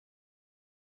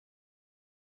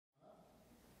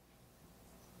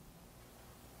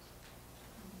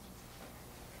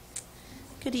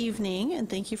Good evening, and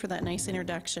thank you for that nice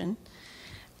introduction.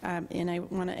 And I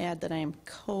want to add that I am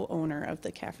co-owner of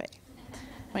the cafe.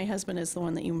 My husband is the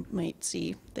one that you might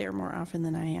see there more often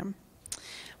than I am.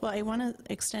 Well, I want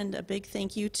to extend a big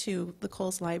thank you to the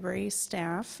Cowles Library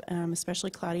staff,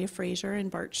 especially Claudia Frazier and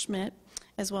Bart Schmidt,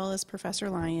 as well as Professor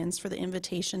Lyons for the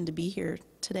invitation to be here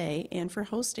today and for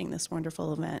hosting this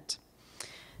wonderful event.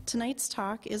 Tonight's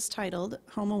talk is titled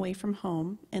Home Away from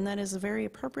Home, and that is a very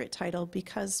appropriate title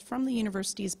because from the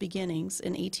university's beginnings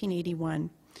in 1881,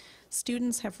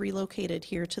 students have relocated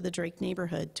here to the Drake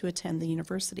neighborhood to attend the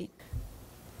university.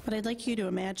 But I'd like you to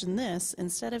imagine this: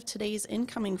 instead of today's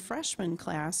incoming freshman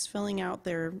class filling out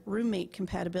their roommate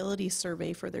compatibility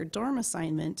survey for their dorm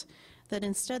assignment, that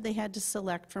instead they had to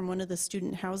select from one of the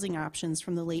student housing options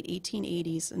from the late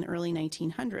 1880s and early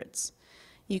 1900s.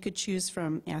 You could choose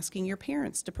from asking your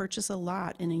parents to purchase a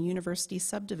lot in a university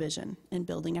subdivision and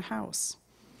building a house,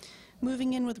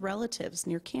 moving in with relatives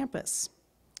near campus,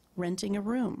 renting a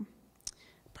room,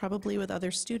 probably with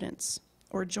other students,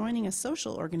 or joining a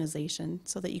social organization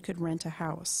so that you could rent a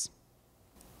house.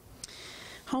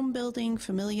 Home building,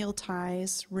 familial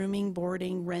ties, rooming,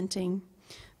 boarding, renting,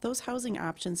 those housing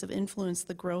options have influenced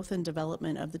the growth and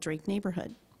development of the Drake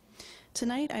neighborhood.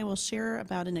 Tonight I will share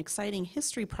about an exciting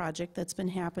history project that's been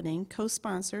happening,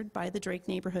 co-sponsored by the Drake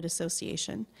Neighborhood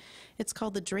Association. It's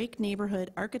called the Drake Neighborhood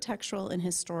Architectural and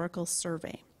Historical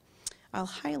Survey. I'll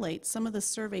highlight some of the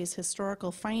survey's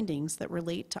historical findings that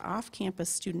relate to off-campus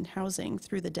student housing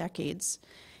through the decades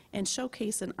and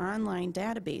showcase an online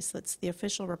database that's the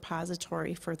official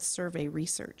repository for the survey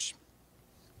research.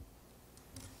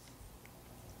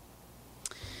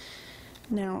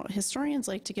 Now, historians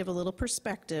like to give a little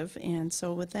perspective, and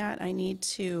so with that I need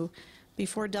to,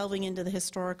 before delving into the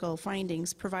historical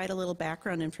findings, provide a little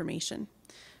background information.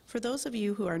 For those of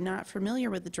you who are not familiar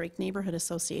with the Drake Neighborhood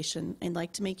Association, I'd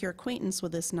like to make your acquaintance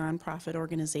with this nonprofit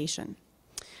organization.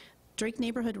 Drake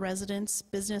neighborhood residents,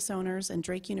 business owners, and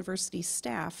Drake University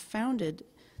staff founded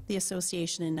the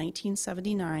association in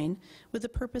 1979 with the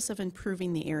purpose of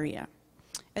improving the area.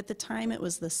 At the time, it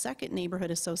was the second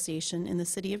neighborhood association in the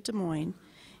city of Des Moines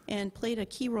and played a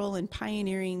key role in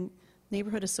pioneering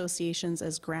neighborhood associations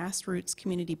as grassroots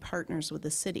community partners with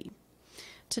the city.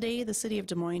 Today, the city of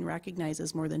Des Moines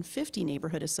recognizes more than 50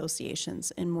 neighborhood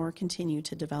associations, and more continue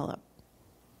to develop.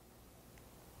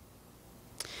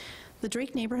 The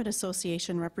Drake Neighborhood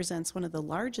Association represents one of the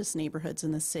largest neighborhoods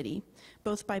in the city,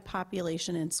 both by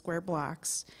population and square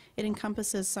blocks. It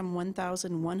encompasses some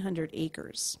 1,100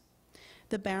 acres.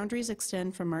 The boundaries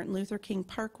extend from Martin Luther King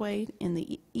Parkway in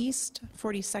the east,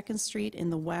 42nd Street in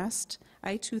the west,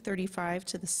 I-235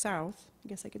 to the south, I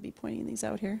guess I could be pointing these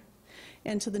out here,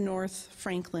 and to the north,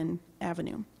 Franklin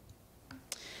Avenue.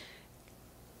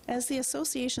 As the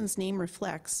association's name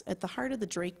reflects, at the heart of the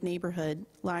Drake neighborhood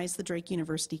lies the Drake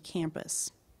University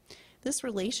campus. This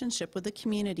relationship with the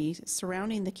community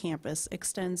surrounding the campus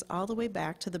extends all the way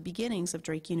back to the beginnings of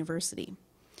Drake University.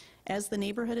 As the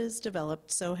neighborhood has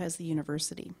developed, so has the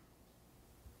university.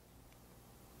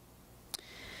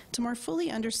 To more fully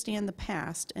understand the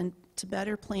past and to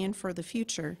better plan for the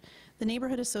future, the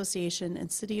Neighborhood Association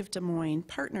and City of Des Moines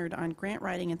partnered on grant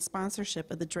writing and sponsorship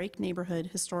of the Drake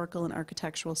Neighborhood Historical and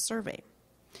Architectural Survey.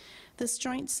 This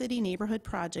joint city-neighborhood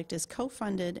project is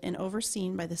co-funded and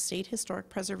overseen by the State Historic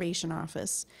Preservation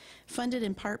Office, funded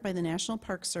in part by the National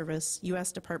Park Service,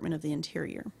 U.S. Department of the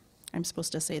Interior. I'm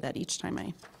supposed to say that each time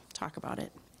I talk about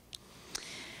it.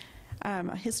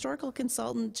 Historical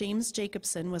consultant James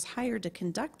Jacobson was hired to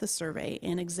conduct the survey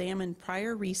and examine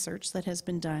prior research that has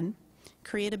been done,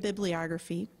 create a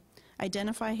bibliography,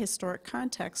 identify historic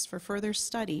context for further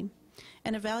study,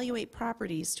 and evaluate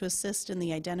properties to assist in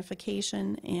the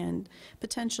identification and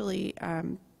potentially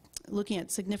looking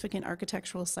at significant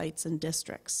architectural sites and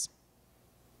districts.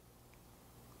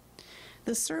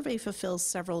 The survey fulfills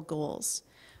several goals.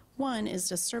 One is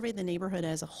to survey the neighborhood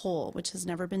as a whole, which has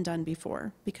never been done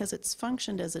before, because it's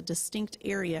functioned as a distinct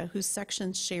area whose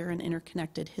sections share an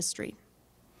interconnected history.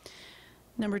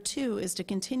 Number two is to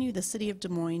continue the City of Des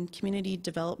Moines Community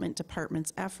Development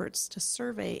Department's efforts to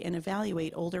survey and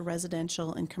evaluate older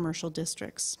residential and commercial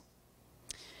districts.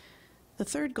 The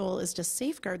third goal is to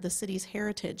safeguard the city's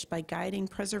heritage by guiding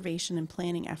preservation and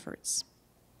planning efforts.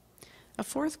 A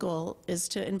fourth goal is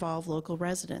to involve local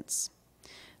residents.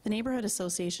 The Neighborhood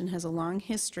Association has a long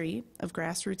history of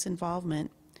grassroots involvement,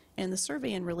 and the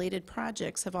survey and related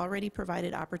projects have already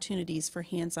provided opportunities for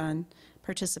hands-on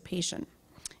participation.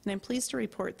 And I'm pleased to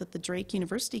report that the Drake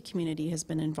University community has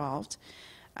been involved.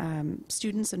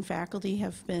 Students and faculty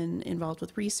have been involved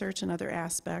with research and other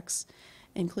aspects,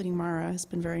 including Maura has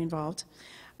been very involved.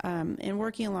 and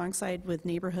working alongside with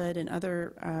neighborhood and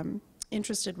other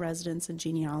interested residents and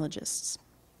genealogists.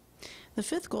 The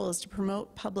fifth goal is to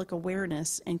promote public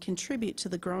awareness and contribute to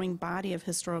the growing body of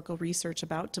historical research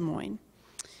about Des Moines.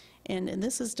 And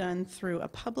this is done through a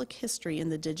public history in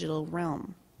the digital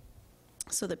realm,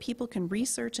 so that people can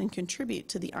research and contribute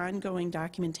to the ongoing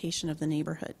documentation of the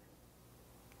neighborhood.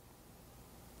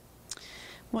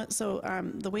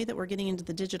 The way that we're getting into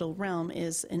the digital realm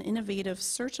is an innovative,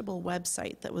 searchable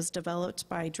website that was developed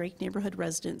by Drake neighborhood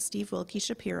resident Steve Wilkie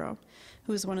Shapiro,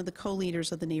 who is one of the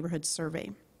co-leaders of the neighborhood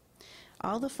survey.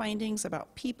 All the findings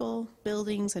about people,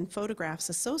 buildings, and photographs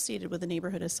associated with the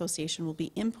neighborhood association will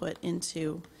be input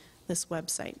into this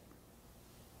website.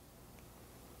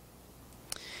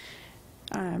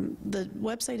 The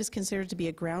website is considered to be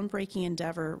a groundbreaking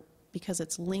endeavor because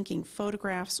it's linking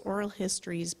photographs, oral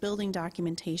histories, building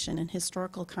documentation, and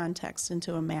historical context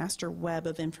into a master web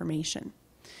of information.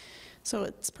 So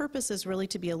its purpose is really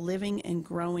to be a living and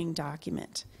growing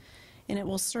document, and it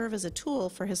will serve as a tool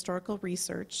for historical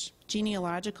research,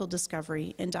 genealogical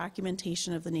discovery, and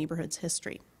documentation of the neighborhood's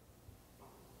history.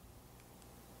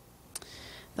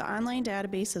 The online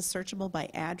database is searchable by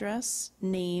address,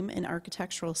 name, and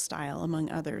architectural style,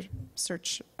 among other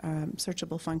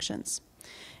searchable functions.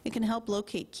 It can help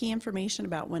locate key information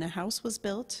about when a house was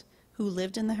built, who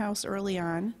lived in the house early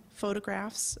on,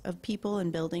 photographs of people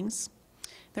and buildings.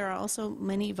 There are also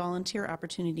many volunteer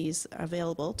opportunities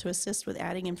available to assist with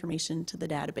adding information to the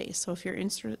database. So if you're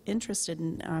interested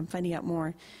in finding out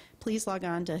more, please log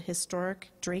on to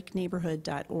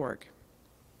historicdrakeneighborhood.org.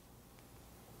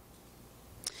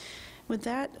 With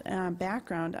that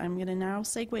background, I'm going to now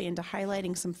segue into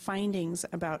highlighting some findings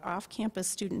about off-campus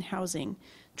student housing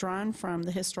drawn from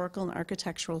the Historical and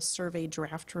Architectural Survey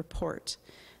draft report.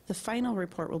 The final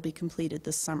report will be completed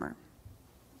this summer.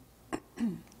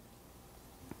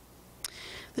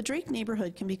 The Drake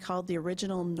neighborhood can be called the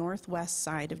original northwest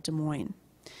side of Des Moines.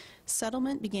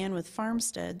 Settlement began with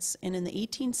farmsteads, and in the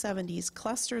 1870s,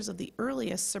 clusters of the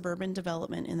earliest suburban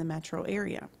development in the metro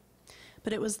area.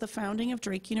 But it was the founding of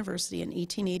Drake University in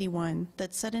 1881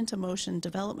 that set into motion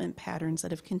development patterns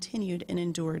that have continued and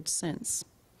endured since.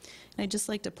 And I'd just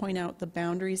like to point out the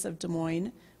boundaries of Des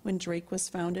Moines when Drake was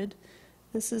founded.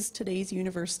 This is today's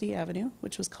University Avenue,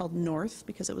 which was called North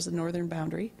because it was the northern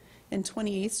boundary, and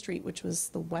 28th Street, which was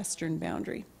the western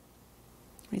boundary,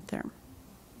 right there.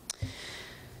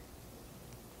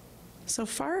 So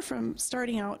far from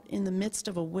starting out in the midst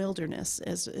of a wilderness,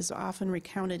 as is often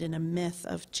recounted in a myth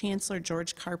of Chancellor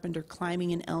George Carpenter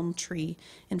climbing an elm tree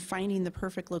and finding the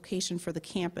perfect location for the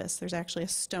campus, there's actually a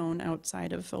stone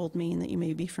outside of Old Main that you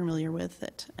may be familiar with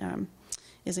that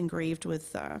is engraved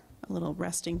with a little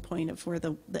resting point of where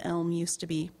the elm used to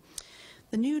be.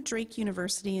 The new Drake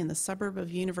University in the suburb of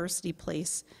University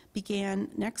Place began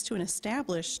next to an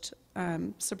established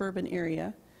suburban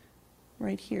area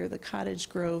right here, the Cottage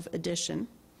Grove addition,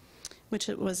 which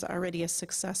it was already a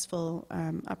successful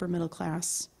upper middle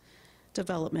class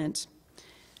development.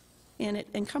 And it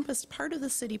encompassed part of the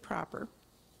city proper,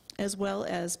 as well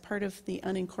as part of the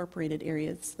unincorporated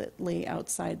areas that lay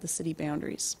outside the city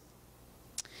boundaries.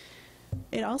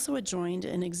 It also adjoined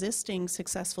an existing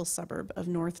successful suburb of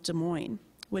North Des Moines,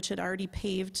 which had already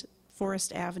paved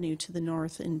Forest Avenue to the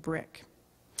north in brick.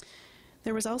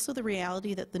 There was also the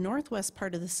reality that the northwest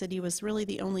part of the city was really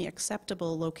the only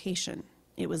acceptable location.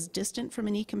 It was distant from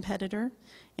any competitor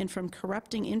and from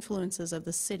corrupting influences of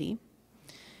the city.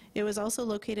 It was also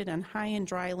located on high and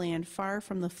dry land far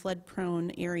from the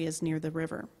flood-prone areas near the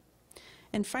river.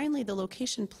 And finally, the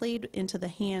location played into the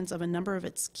hands of a number of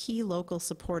its key local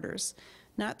supporters,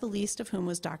 not the least of whom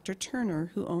was Dr.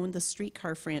 Turner, who owned the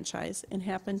streetcar franchise and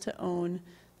happened to own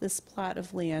this plot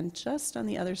of land just on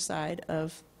the other side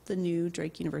of the new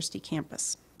Drake University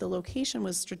campus. The location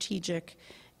was strategic,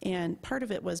 and part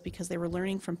of it was because they were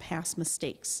learning from past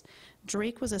mistakes.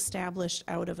 Drake was established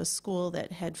out of a school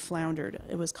that had floundered.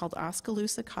 It was called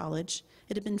Oskaloosa College.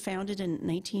 It had been founded in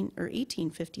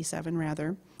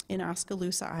 1857 in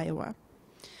Oskaloosa, Iowa.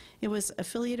 It was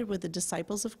affiliated with the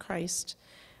Disciples of Christ,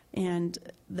 and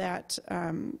that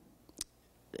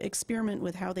experiment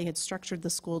with how they had structured the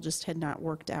school just had not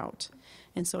worked out.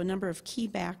 And so a number of key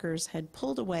backers had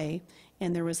pulled away,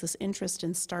 and there was this interest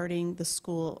in starting the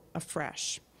school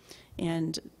afresh.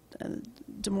 And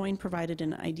Des Moines provided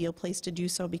an ideal place to do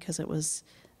so because it was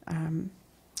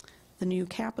the new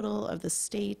capital of the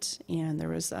state, and there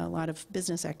was a lot of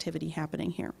business activity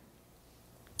happening here.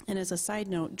 And as a side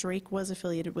note, Drake was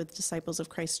affiliated with Disciples of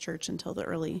Christ Church until the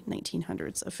early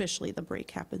 1900s. Officially, the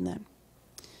break happened then.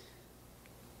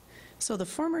 So the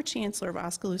former chancellor of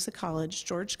Oskaloosa College,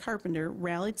 George Carpenter,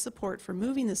 rallied support for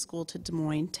moving the school to Des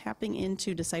Moines, tapping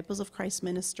into Disciples of Christ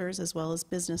ministers as well as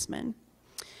businessmen.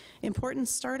 Important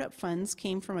startup funds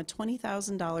came from a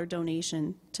 $20,000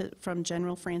 donation from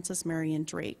General Francis Marion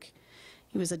Drake.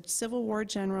 He was a Civil War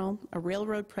general, a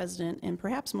railroad president, and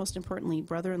perhaps most importantly,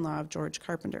 brother-in-law of George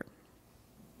Carpenter.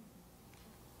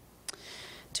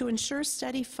 To ensure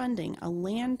steady funding, a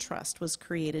land trust was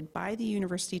created by the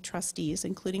university trustees,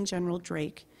 including General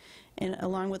Drake, and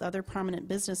along with other prominent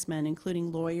businessmen,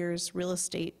 including lawyers, real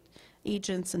estate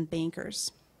agents, and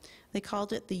bankers. They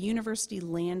called it the University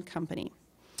Land Company,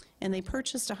 and they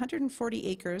purchased 140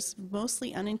 acres,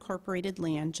 mostly unincorporated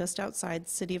land, just outside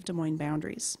the city of Des Moines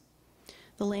boundaries.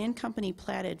 The land company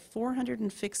platted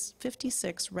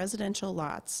 456 residential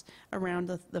lots around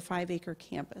the 5-acre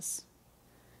campus.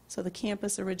 So the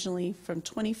campus originally from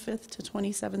 25th to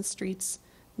 27th Streets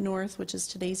North, which is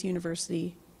today's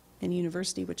University, and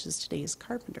University, which is today's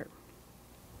Carpenter.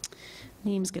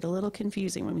 Names get a little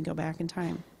confusing when we go back in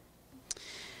time.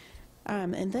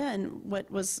 And then what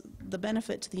was the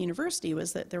benefit to the university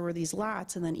was that there were these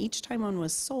lots, and then each time one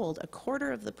was sold, a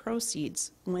quarter of the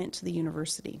proceeds went to the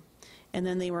university. And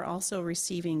then they were also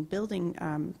receiving building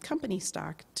company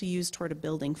stock to use toward a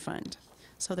building fund.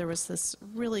 So there was this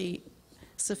really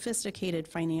sophisticated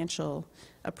financial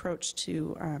approach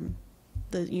to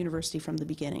the university from the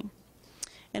beginning.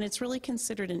 And it's really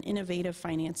considered an innovative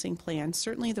financing plan,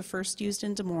 certainly the first used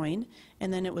in Des Moines,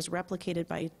 and then it was replicated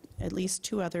by at least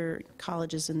 2 other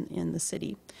colleges in the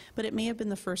city. But it may have been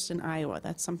the first in Iowa.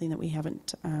 That's something that we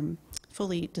haven't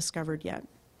fully discovered yet.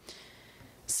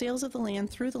 Sales of the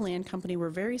land through the land company were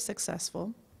very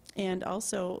successful, and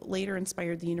also later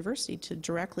inspired the university to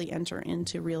directly enter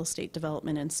into real estate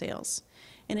development and sales.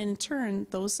 And in turn,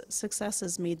 those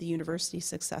successes made the university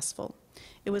successful.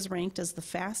 It was ranked as the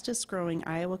fastest growing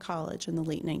Iowa college in the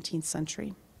late 19th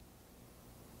century.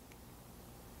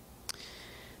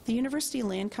 The University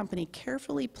Land Company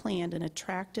carefully planned an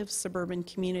attractive suburban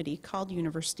community called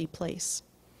University Place.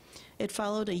 It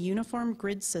followed a uniform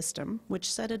grid system,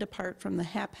 which set it apart from the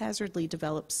haphazardly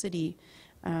developed city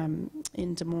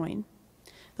in Des Moines.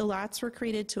 The lots were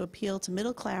created to appeal to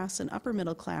middle class and upper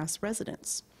middle class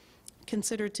residents,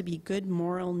 considered to be good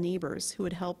moral neighbors who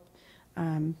would help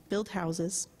build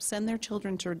houses, send their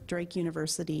children to Drake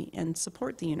University, and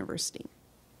support the university.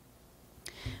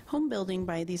 Home building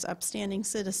by these upstanding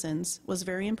citizens was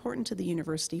very important to the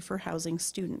university for housing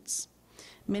students.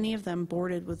 Many of them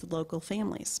boarded with local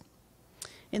families.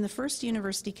 In the first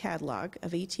university catalog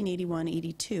of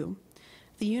 1881-82,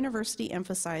 the university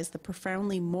emphasized the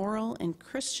profoundly moral and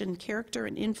Christian character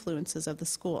and influences of the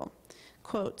school,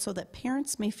 quote, so that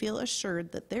parents may feel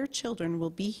assured that their children will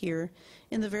be here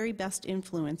in the very best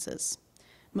influences.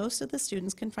 Most of the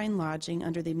students can find lodging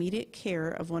under the immediate care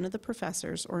of one of the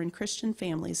professors or in Christian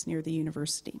families near the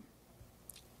university.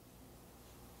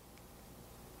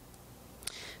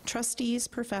 Trustees,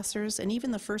 professors, and even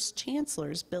the first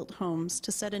chancellors built homes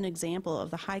to set an example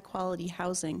of the high-quality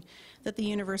housing that the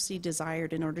university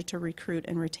desired in order to recruit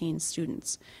and retain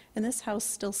students. And this house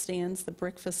still stands. The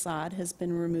brick facade has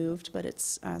been removed, but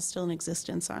it's still in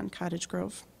existence on Cottage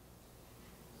Grove.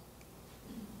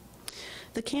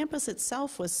 The campus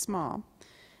itself was small,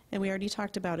 and we already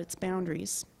talked about its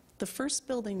boundaries. The first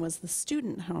building was the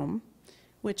student home,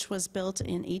 which was built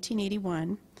in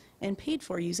 1881 and paid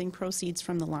for using proceeds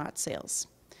from the lot sales.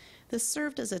 This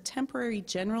served as a temporary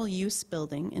general use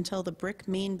building until the brick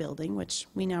main building, which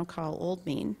we now call Old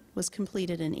Main, was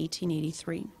completed in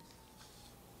 1883.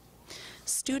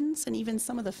 Students and even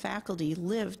some of the faculty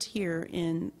lived here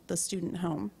in the student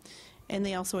home, and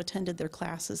they also attended their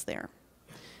classes there.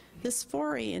 This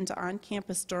foray into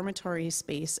on-campus dormitory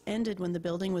space ended when the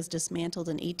building was dismantled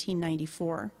in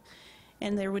 1894,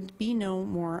 and there would be no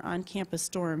more on-campus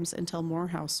dorms until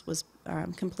Morehouse was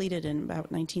completed in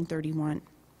about 1931.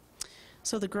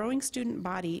 So the growing student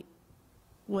body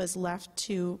was left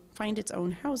to find its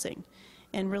own housing,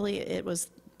 and really it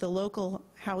was the local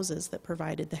houses that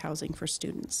provided the housing for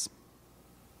students.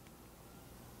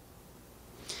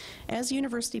 As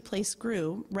University Place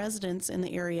grew, residents in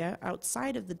the area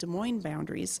outside of the Des Moines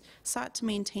boundaries sought to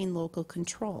maintain local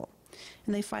control,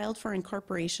 and they filed for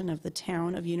incorporation of the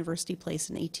town of University Place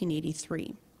in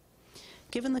 1883.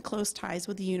 Given the close ties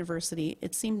with the university,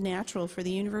 it seemed natural for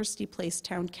the University Place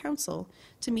Town Council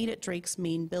to meet at Drake's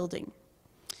main building.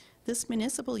 This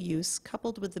municipal use,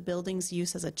 coupled with the building's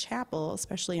use as a chapel,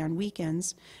 especially on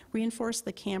weekends, reinforced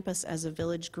the campus as a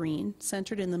village green,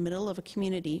 centered in the middle of a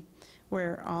community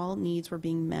where all needs were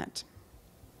being met.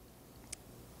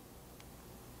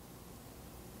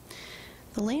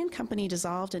 The land company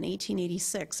dissolved in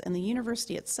 1886, and the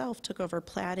university itself took over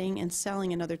platting and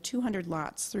selling another 200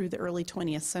 lots through the early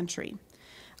 20th century.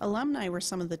 Alumni were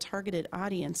some of the targeted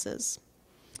audiences.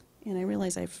 And I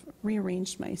realize I've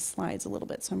rearranged my slides a little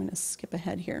bit, so I'm going to skip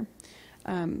ahead here.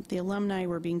 The alumni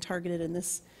were being targeted, in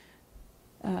this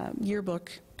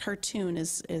yearbook cartoon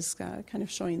is kind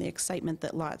of showing the excitement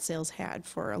that lot sales had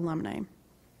for alumni.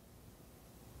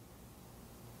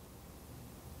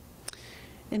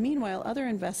 And meanwhile, other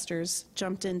investors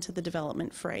jumped into the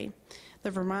development fray.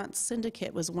 The Vermont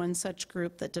Syndicate was one such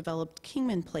group that developed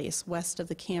Kingman Place west of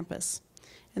the campus.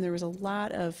 And there was a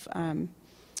lot of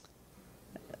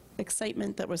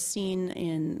excitement that was seen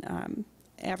in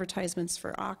advertisements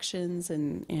for auctions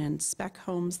and spec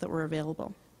homes that were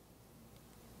available.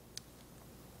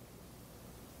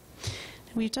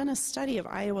 We've done a study of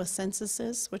Iowa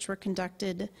censuses, which were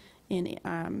conducted in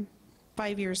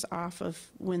 5 years off of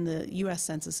when the U.S.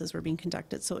 censuses were being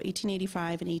conducted. So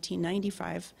 1885 and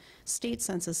 1895 state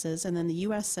censuses, and then the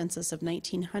U.S. census of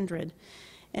 1900.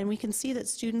 And we can see that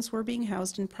students were being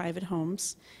housed in private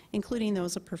homes, including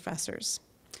those of professors.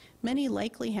 Many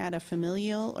likely had a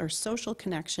familial or social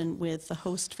connection with the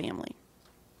host family.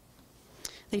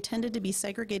 They tended to be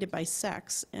segregated by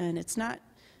sex, and it's not,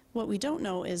 what we don't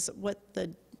know is what the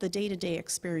day-to-day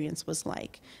experience was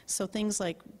like. So things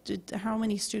like how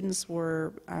many students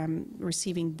were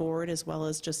receiving board as well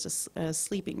as just a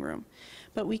sleeping room.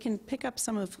 But we can pick up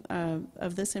some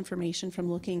of this information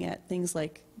from looking at things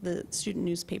like the student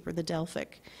newspaper, the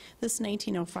Delphic. This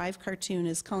 1905 cartoon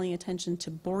is calling attention to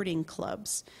boarding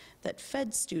clubs that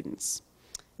fed students.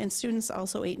 And students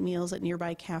also ate meals at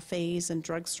nearby cafes and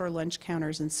drugstore lunch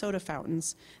counters and soda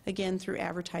fountains. Again, through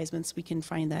advertisements, we can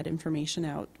find that information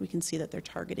out. We can see that they're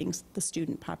targeting the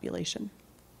student population.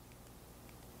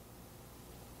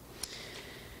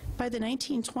 By the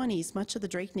 1920s, much of the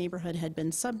Drake neighborhood had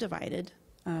been subdivided.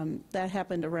 That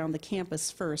happened around the campus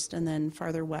first and then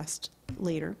farther west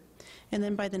later. And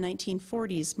then by the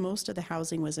 1940s, most of the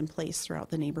housing was in place throughout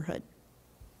the neighborhood.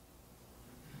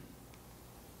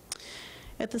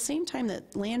 At the same time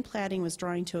that land platting was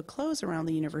drawing to a close around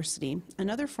the university,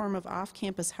 another form of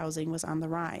off-campus housing was on the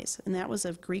rise, and that was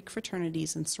of Greek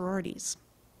fraternities and sororities.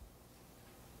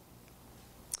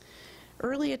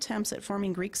 Early attempts at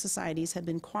forming Greek societies had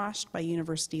been quashed by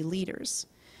university leaders,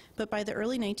 but by the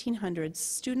early 1900s,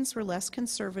 students were less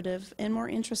conservative and more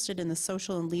interested in the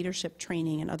social and leadership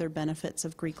training and other benefits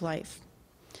of Greek life.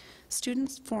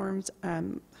 Students formed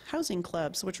housing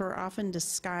clubs, which were often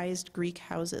disguised Greek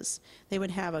houses. They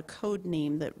would have a code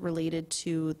name that related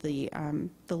to the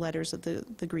letters of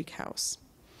the Greek house.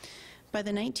 By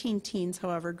the 19-teens,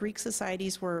 however, Greek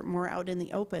societies were more out in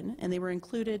the open, and they were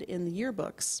included in the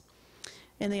yearbooks.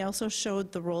 And they also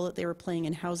showed the role that they were playing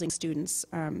in housing students.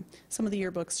 Some of the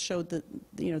yearbooks showed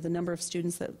the number of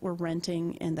students that were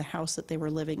renting and the house that they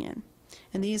were living in.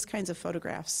 And these kinds of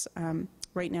photographs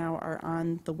right now are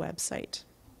on the website.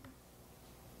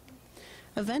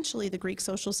 Eventually, the Greek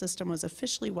social system was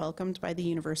officially welcomed by the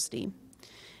university.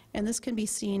 And this can be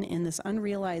seen in this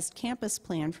unrealized campus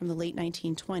plan from the late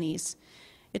 1920s.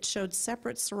 It showed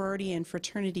separate sorority and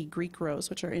fraternity Greek rows,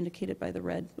 which are indicated by the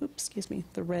red,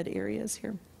 the red areas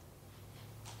here.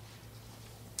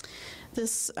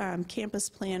 This campus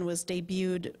plan was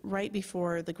debuted right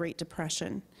before the Great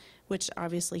Depression, which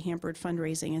obviously hampered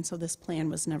fundraising, and so this plan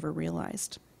was never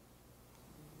realized.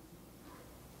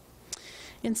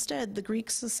 Instead, the Greek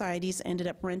societies ended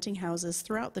up renting houses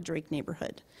throughout the Drake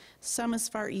neighborhood, some as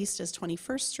far east as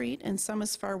 21st Street and some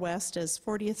as far west as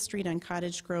 40th Street on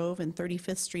Cottage Grove and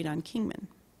 35th Street on Kingman.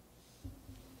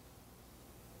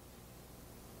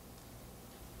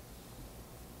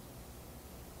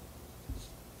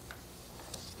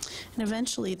 And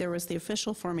eventually, there was the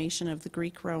official formation of the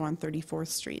Greek Row on 34th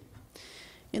Street.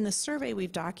 In the survey,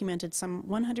 we've documented some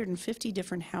 150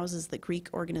 different houses that Greek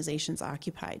organizations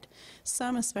occupied.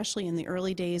 Some, especially in the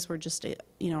early days, were just,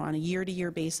 on a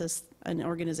year-to-year basis, an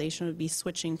organization would be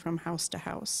switching from house to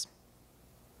house.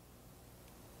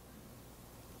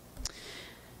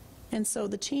 And so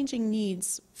the changing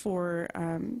needs for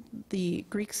the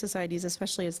Greek societies,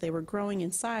 especially as they were growing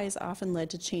in size, often led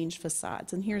to changed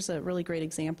facades. And here's a really great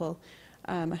example,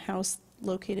 a house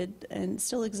located and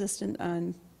still existent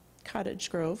on Cottage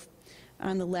Grove.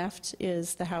 On the left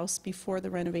is the house before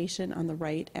the renovation, on the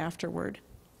right afterward.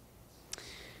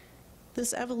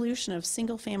 This evolution of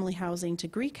single-family housing to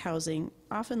Greek housing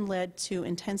often led to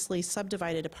intensely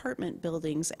subdivided apartment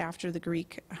buildings after the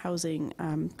Greek housing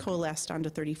coalesced onto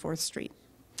 34th Street.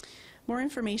 More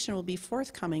information will be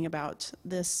forthcoming about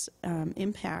this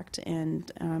impact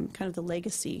and kind of the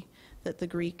legacy that the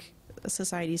Greek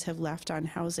societies have left on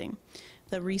housing.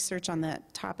 the research on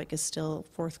that topic is still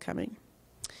forthcoming.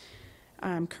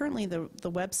 Currently, the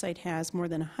website has more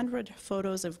than 100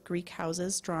 photos of Greek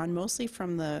houses drawn mostly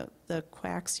from the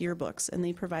Cowles yearbooks, and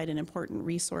they provide an important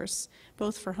resource,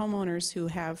 both for homeowners who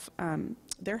have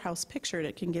their house pictured.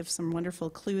 It can give some wonderful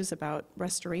clues about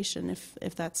restoration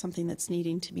if that's something that's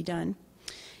needing to be done.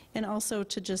 And also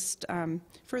to just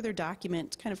further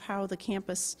document kind of how the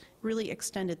campus really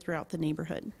extended throughout the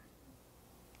neighborhood.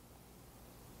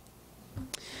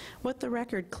 What the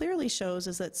record clearly shows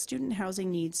is that student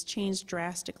housing needs changed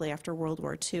drastically after World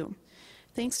War II.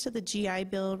 Thanks to the GI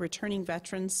Bill, returning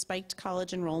veterans spiked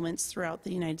college enrollments throughout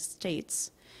the United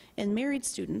States, and married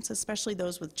students, especially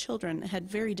those with children, had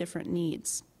very different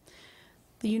needs.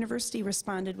 The university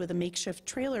responded with a makeshift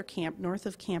trailer camp north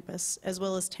of campus, as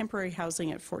well as temporary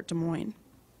housing at Fort Des Moines.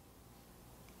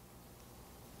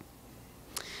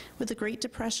 With the Great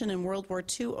Depression and World War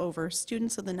II over,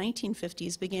 students of the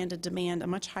 1950s began to demand a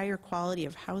much higher quality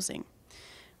of housing.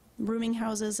 Rooming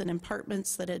houses and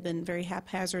apartments that had been very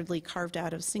haphazardly carved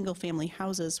out of single-family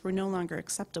houses were no longer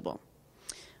acceptable.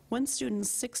 One student's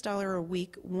 $6 a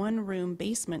week, one-room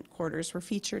basement quarters were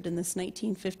featured in this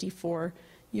 1954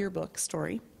 yearbook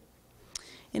story.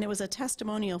 And it was a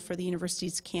testimonial for the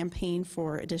university's campaign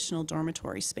for additional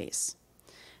dormitory space.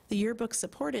 The yearbook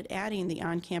supported adding the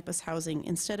on-campus housing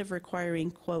instead of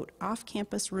requiring, quote,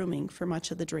 off-campus rooming for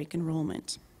much of the Drake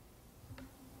enrollment.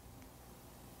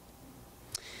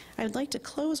 I would like to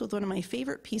close with one of my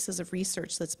favorite pieces of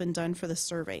research that's been done for the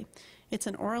survey. It's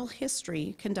an oral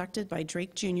history conducted by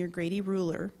Drake Jr. Grady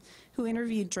Ruler, who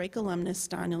interviewed Drake alumnus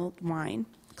Donald Wine,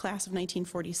 class of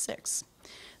 1946.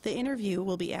 The interview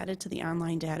will be added to the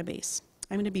online database.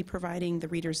 I'm going to be providing the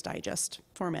Reader's Digest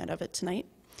format of it tonight.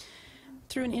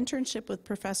 Through an internship with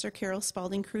Professor Carol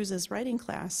Spalding Cruz's writing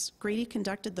class, Grady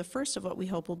conducted the first of what we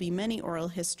hope will be many oral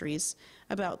histories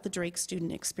about the Drake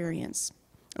student experience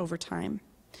over time.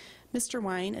 Mr.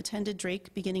 Wine attended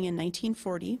Drake beginning in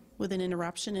 1940 with an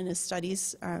interruption in his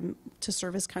studies to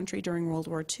serve his country during World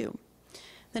War II.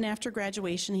 Then after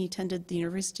graduation, he attended the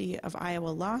University of Iowa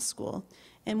Law School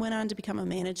and went on to become a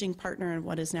managing partner in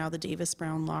what is now the Davis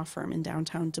Brown Law Firm in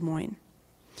downtown Des Moines.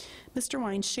 Mr.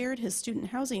 Wine shared his student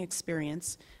housing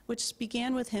experience, which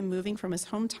began with him moving from his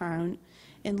hometown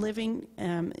and living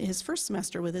his first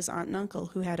semester with his aunt and uncle,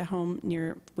 who had a home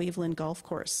near Waveland Golf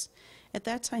Course. At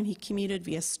that time, he commuted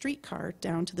via streetcar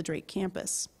down to the Drake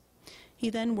campus. He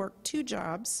then worked 2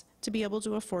 jobs to be able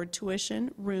to afford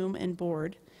tuition, room, and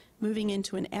board, moving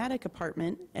into an attic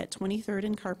apartment at 23rd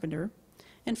and Carpenter,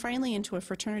 and finally into a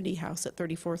fraternity house at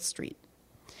 34th Street.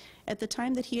 At the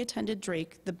time that he attended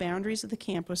Drake, the boundaries of the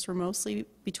campus were mostly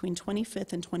between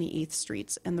 25th and 28th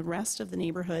Streets, and the rest of the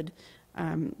neighborhood,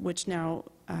 which now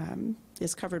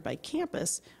is covered by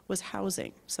campus, was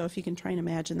housing. So if you can try and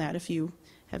imagine that if you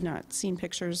have not seen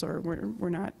pictures or were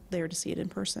not there to see it in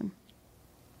person.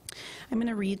 I'm going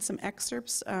to read some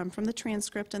excerpts from the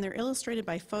transcript, and they're illustrated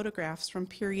by photographs from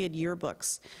period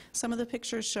yearbooks. Some of the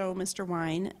pictures show Mr.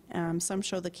 Wine, some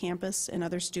show the campus and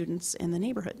other students in the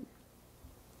neighborhood.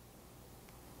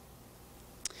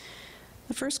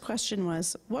 The first question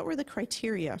was, what were the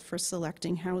criteria for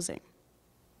selecting housing?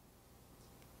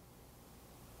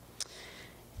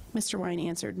 Mr. Wine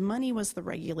answered, money was the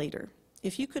regulator.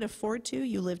 If you could afford to,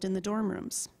 you lived in the dorm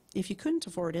rooms. If you couldn't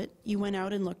afford it, you went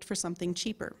out and looked for something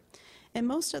cheaper. And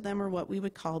most of them were what we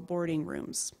would call boarding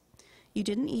rooms. You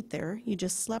didn't eat there, you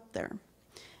just slept there.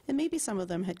 And maybe some of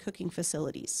them had cooking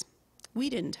facilities. We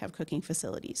didn't have cooking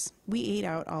facilities. We ate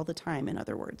out all the time, in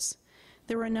other words.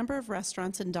 There were a number of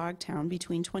restaurants in Dogtown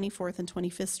between 24th and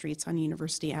 25th Streets on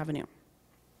University Avenue.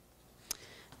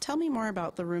 Tell me more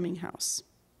about the rooming house.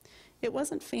 It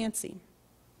wasn't fancy.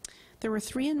 There were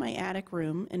 3 in my attic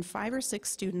room and 5 or 6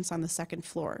 students on the second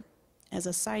floor. As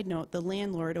a side note, the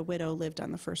landlord, a widow, lived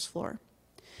on the first floor.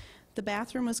 The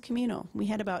bathroom was communal. We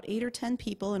had about 8 or 10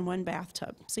 people in one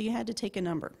bathtub, so you had to take a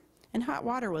number. And hot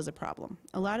water was a problem.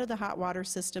 A lot of the hot water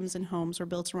systems in homes were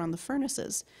built around the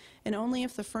furnaces, and only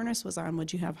if the furnace was on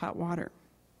would you have hot water.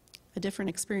 A different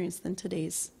experience than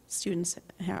today's students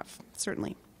have,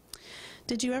 certainly.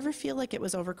 Did you ever feel like it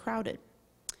was overcrowded?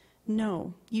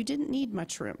 No, you didn't need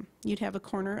much room. You'd have a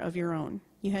corner of your own.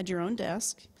 You had your own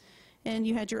desk, and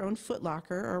you had your own foot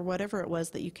locker or whatever it was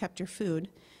that you kept your food,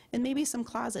 and maybe some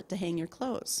closet to hang your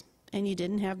clothes. And you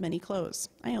didn't have many clothes.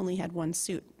 I only had one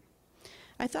suit.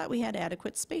 I thought we had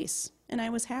adequate space, and I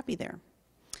was happy there.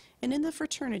 And in the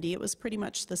fraternity, it was pretty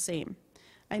much the same.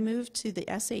 I moved to the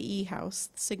SAE house,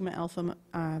 Sigma Alpha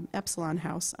Epsilon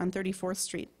house, on 34th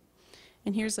Street.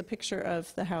 And here's a picture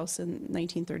of the house in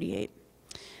 1938.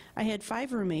 I had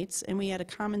 5 roommates, and we had a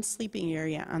common sleeping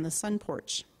area on the sun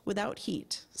porch. without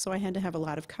heat, so I had to have a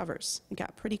lot of covers. It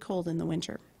got pretty cold in the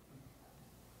winter.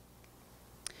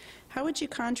 How would you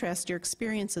contrast your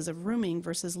experiences of rooming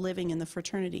versus living in the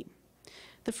fraternity?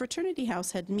 The fraternity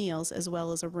house had meals as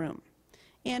well as a room,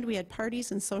 and we had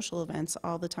parties and social events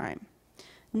all the time.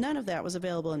 None of that was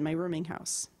available in my rooming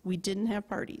house. We didn't have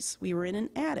parties. We were in an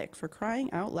attic, for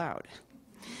crying out loud.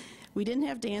 We didn't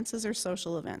have dances or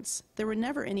social events. There were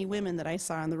never any women that I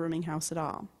saw in the rooming house at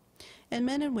all. And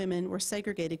men and women were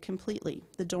segregated completely,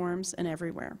 the dorms and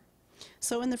everywhere.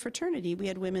 So in the fraternity, we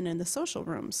had women in the social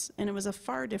rooms, and it was a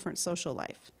far different social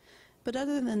life. But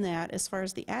other than that, as far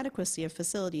as the adequacy of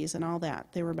facilities and all that,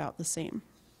 they were about the same.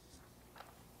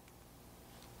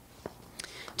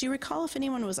 Do you recall if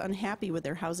anyone was unhappy with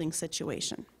their housing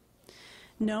situation?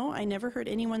 No, I never heard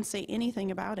anyone say anything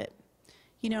about it.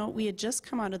 You know, we had just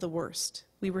come out of the worst.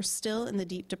 We were still in the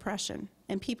deep depression,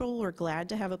 and people were glad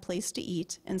to have a place to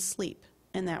eat and sleep,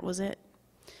 and that was it.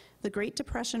 The Great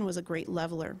Depression was a great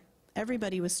leveler.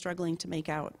 Everybody was struggling to make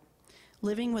out.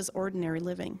 Living was ordinary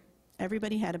living.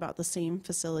 Everybody had about the same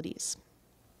facilities.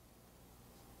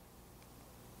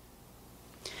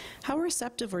 How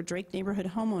receptive were Drake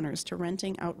neighborhood homeowners to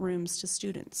renting out rooms to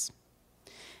students?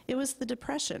 It was the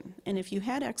Depression, and if you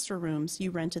had extra rooms,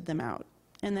 you rented them out.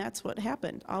 And that's what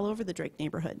happened all over the Drake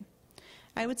neighborhood.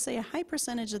 I would say a high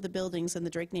percentage of the buildings in the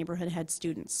Drake neighborhood had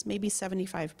students, maybe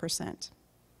 75%.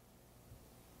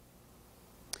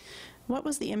 What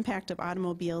was the impact of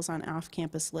automobiles on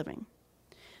off-campus living?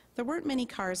 There weren't many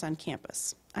cars on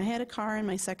campus. I had a car in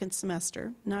my second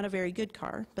semester, not a very good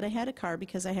car, but I had a car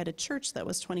because I had a church that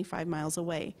was 25 miles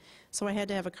away, so I had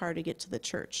to have a car to get to the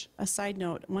church. A side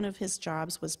note, one of his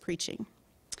jobs was preaching.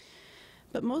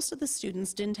 But most of the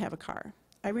students didn't have a car.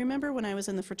 I remember when I was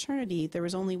in the fraternity, there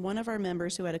was only one of our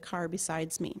members who had a car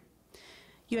besides me.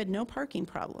 You had no parking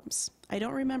problems. I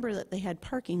don't remember that they had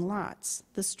parking lots.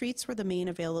 The streets were the main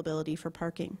availability for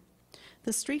parking.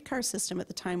 The streetcar system at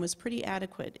the time was pretty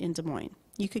adequate in Des Moines.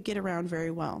 You could get around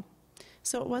very well.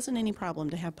 So it wasn't any problem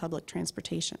to have public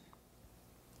transportation.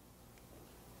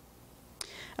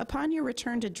 Upon your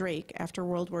return to Drake after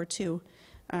World War II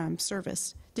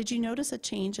service, did you notice a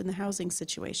change in the housing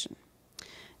situation?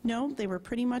 No, they were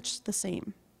pretty much the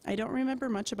same. I don't remember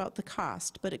much about the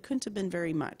cost, but it couldn't have been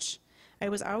very much. I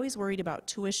was always worried about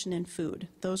tuition and food.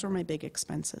 Those were my big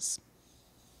expenses.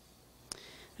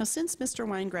 Now, since Mr.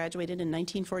 Wine graduated in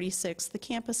 1946, the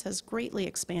campus has greatly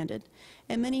expanded,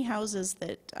 and many houses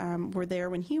that were there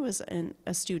when he was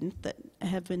a student that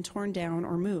have been torn down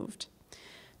or moved.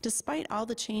 Despite all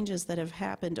the changes that have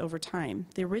happened over time,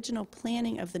 the original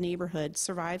planning of the neighborhood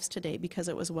survives today because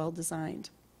it was well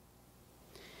designed.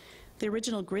 The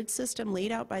original grid system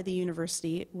laid out by the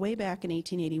university way back in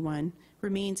 1881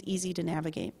 remains easy to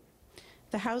navigate.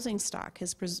 The housing stock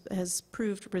has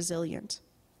proved resilient.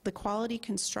 The quality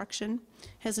construction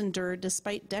has endured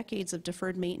despite decades of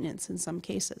deferred maintenance in some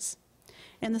cases.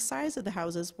 And the size of the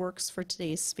houses works for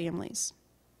today's families.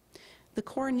 The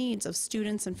core needs of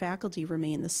students and faculty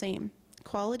remain the same.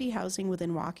 Quality housing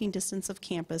within walking distance of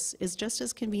campus is just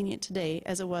as convenient today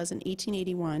as it was in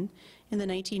 1881, in the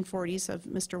 1940s of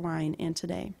Mr. Wine, and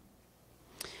today.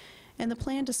 And the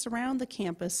plan to surround the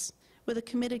campus with a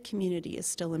committed community is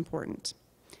still important.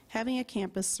 Having a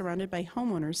campus surrounded by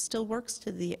homeowners still works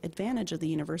to the advantage of the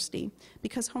university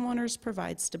because homeowners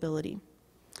provide stability.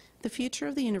 The future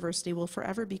of the university will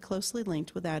forever be closely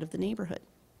linked with that of the neighborhood.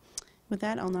 With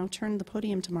that, I'll now turn the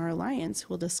podium to Maura Lyons, who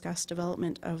will discuss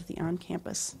development of the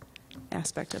on-campus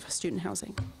aspect of student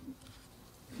housing.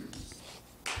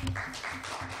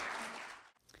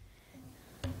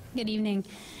 Good evening.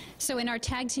 So in our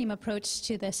tag team approach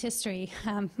to this history,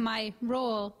 my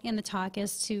role in the talk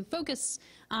is to focus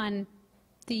on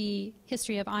the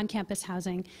history of on-campus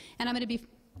housing, and I'm going to be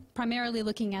primarily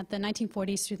looking at the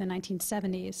 1940s through the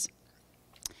 1970s.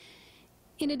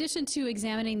 In addition to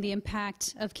examining the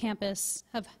impact of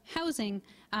housing,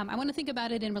 I want to think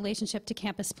about it in relationship to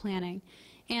campus planning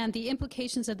and the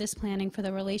implications of this planning for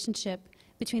the relationship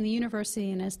between the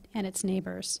university and its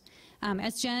neighbors.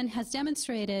 As Jen has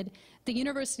demonstrated, the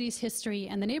university's history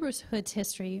and the neighborhood's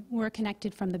history were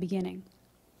connected from the beginning.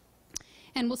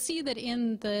 And we'll see that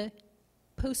in the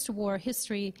post-war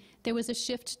history, there was a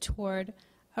shift toward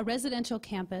a residential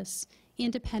campus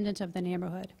independent of the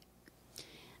neighborhood.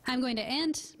 I'm going to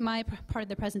end my part of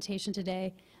the presentation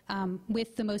today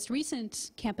with the most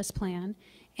recent campus plan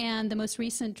and the most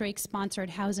recent Drake-sponsored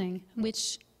housing,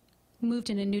 which moved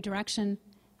in a new direction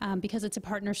because it's a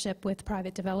partnership with a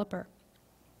private developer.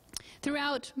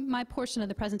 Throughout my portion of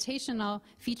the presentation, I'll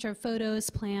feature photos,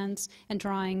 plans, and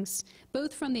drawings,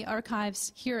 both from the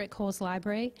archives here at Cowles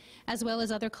Library, as well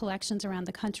as other collections around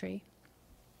the country.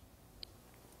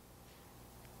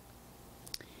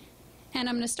 And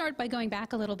I'm going to start by going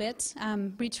back a little bit,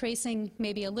 retracing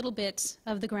maybe a little bit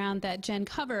of the ground that Jen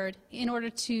covered in order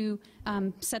to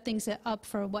set things up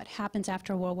for what happens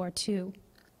after World War II.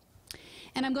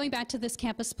 And I'm going back to this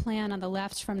campus plan on the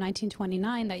left from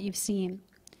 1929 that you've seen.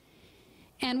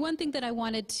 And one thing that I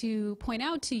wanted to point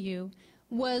out to you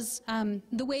was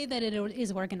the way that it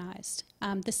is organized.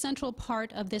 The central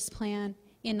part of this plan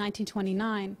in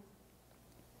 1929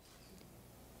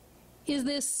 is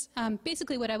this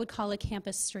basically what I would call a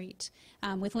campus street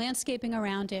with landscaping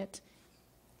around it,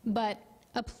 but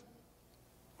an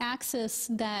axis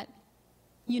that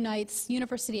unites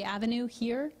University Avenue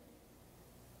here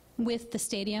with the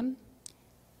stadium,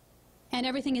 and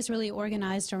everything is really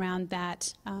organized around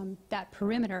that, that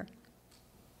perimeter.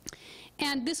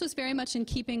 And this was very much in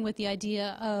keeping with the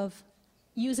idea of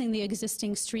using the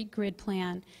existing street grid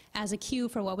plan as a cue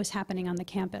for what was happening on the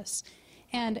campus.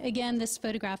 And again, this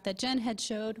photograph that Jen had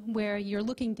showed, where you're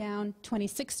looking down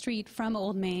 26th Street from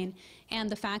Old Main, and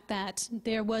the fact that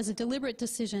there was a deliberate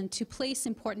decision to place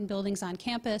important buildings on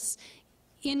campus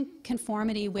in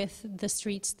conformity with the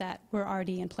streets that were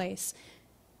already in place.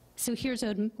 So here's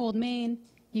Old Main.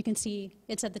 You can see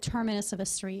it's at the terminus of a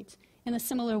street in a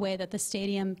similar way that the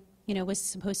stadium, was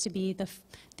supposed to be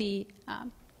the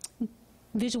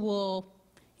visual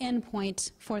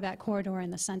endpoint for that corridor in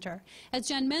the center. As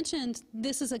Jen mentioned,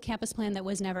 this is a campus plan that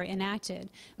was never enacted,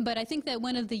 but I think that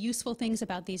one of the useful things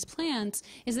about these plans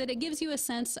is that it gives you a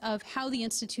sense of how the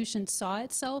institution saw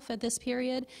itself at this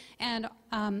period, and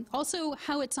also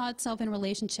how it saw itself in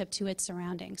relationship to its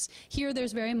surroundings. Here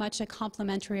there's very much a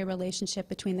complementary relationship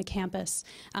between the campus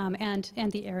and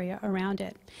the area around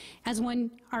it. As one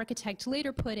architect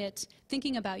later put it,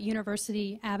 thinking about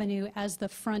University Avenue as the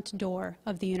front door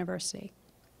of the university.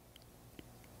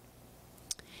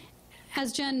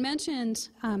 As Jen mentioned,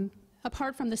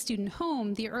 apart from the student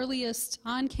home, the earliest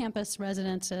on-campus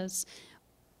residences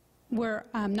were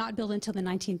not built until the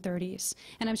 1930s.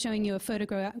 And I'm showing you a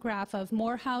photograph of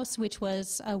Maura House, which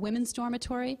was a women's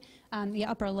dormitory on the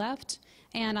upper left,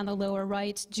 and on the lower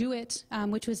right, Jewett,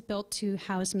 which was built to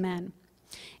house men.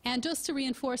 And just to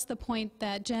reinforce the point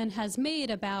that Jen has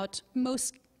made about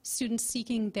most students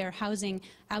seeking their housing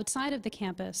outside of the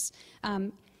campus,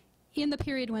 in the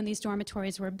period when these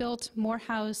dormitories were built, Maura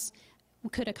House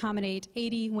could accommodate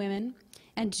 80 women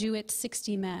and Jewett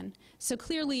 60 men. So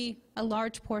clearly a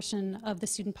large portion of the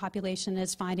student population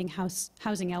is finding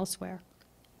housing elsewhere.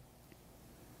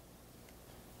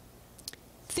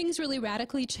 Things really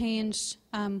radically changed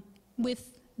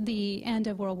with the end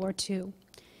of World War II.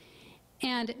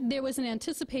 And there was an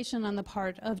anticipation on the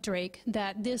part of Drake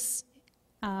that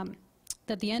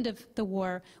that the end of the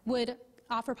war would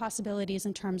offer possibilities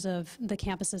in terms of the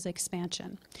campus's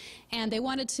expansion. And they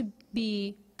wanted to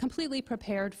be completely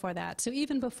prepared for that. So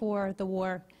even before the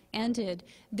war ended,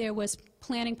 there was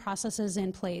planning processes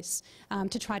in place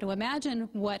to try to imagine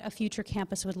what a future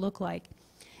campus would look like.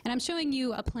 And I'm showing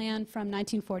you a plan from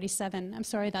 1947. I'm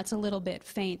sorry, that's a little bit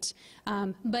faint.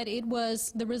 But it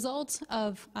was the result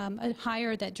of a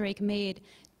hire that Drake made,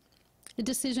 the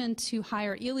decision to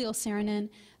hire Eliel Saarinen,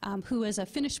 who was a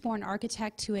Finnish-born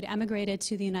architect who had emigrated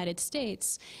to the United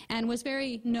States and was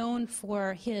very known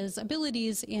for his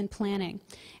abilities in planning.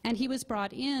 And he was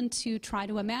brought in to try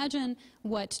to imagine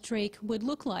what Drake would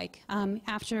look like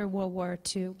after World War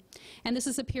II. And this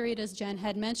is a period, as Jen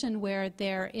had mentioned, where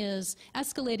there is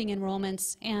escalating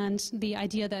enrollments and the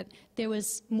idea that there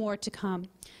was more to come.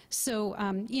 So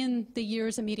in the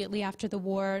years immediately after the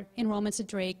war, enrollments at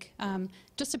Drake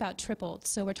just about tripled.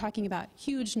 So we're talking about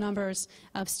huge numbers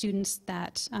of students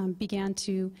that began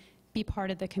to be part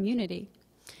of the community.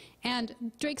 And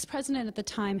Drake's president at the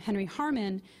time, Henry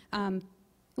Harmon,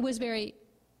 was very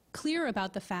clear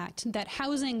about the fact that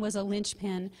housing was a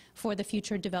linchpin for the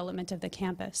future development of the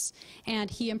campus. And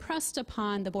he impressed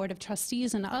upon the Board of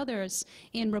Trustees and others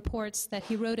in reports that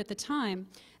he wrote at the time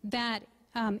that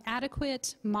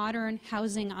adequate, modern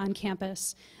housing on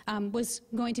campus was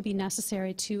going to be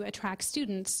necessary to attract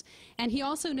students. And he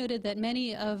also noted that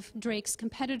many of Drake's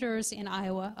competitors in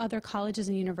Iowa, other colleges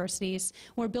and universities,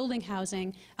 were building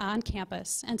housing on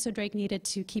campus, and so Drake needed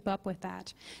to keep up with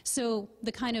that. So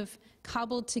the kind of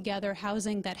cobbled together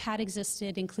housing that had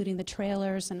existed, including the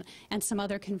trailers and some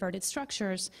other converted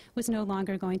structures, was no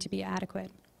longer going to be adequate.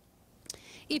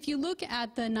 If you look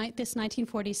at this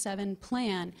 1947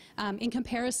 plan, in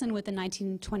comparison with the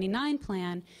 1929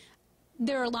 plan,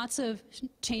 there are lots of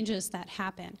changes that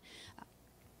happen.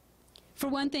 For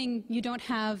one thing, you don't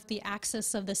have the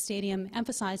axis of the stadium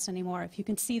emphasized anymore, if you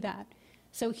can see that.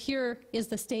 So here is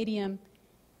the stadium,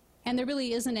 and there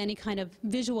really isn't any kind of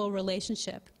visual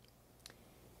relationship.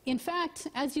 In fact,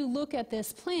 as you look at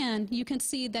this plan, you can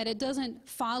see that it doesn't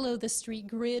follow the street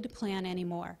grid plan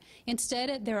anymore.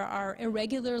 Instead, there are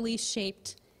irregularly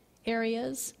shaped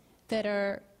areas that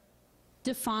are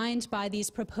defined by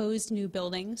these proposed new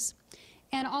buildings.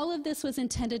 And all of this was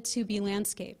intended to be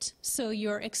landscaped. So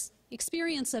your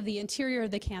experience of the interior of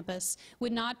the campus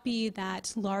would not be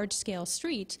that large-scale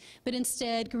street, but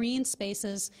instead green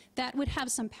spaces that would have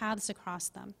some paths across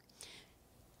them.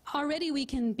 Already we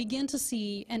can begin to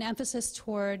see an emphasis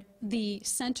toward the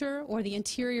center or the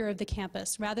interior of the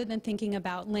campus rather than thinking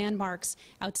about landmarks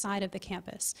outside of the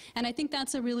campus. And I think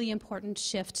that's a really important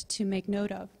shift to make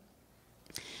note of.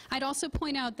 I'd also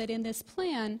point out that in this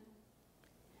plan,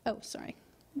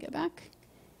 get back.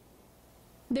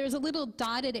 There's a little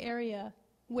dotted area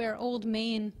where Old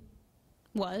Main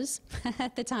was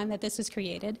at the time that this was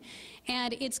created.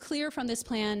 And it's clear from this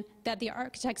plan that the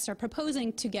architects are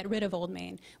proposing to get rid of Old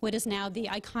Main, what is now the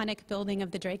iconic building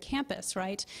of the Drake campus,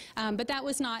 right? But that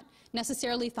was not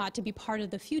necessarily thought to be part of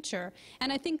the future.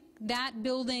 And I think that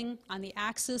building on the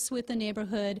axis with the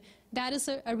neighborhood, that is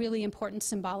a really important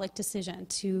symbolic decision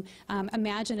to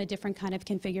imagine a different kind of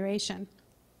configuration.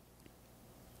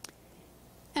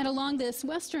 And along this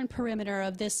western perimeter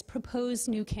of this proposed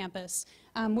new campus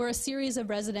were a series of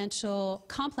residential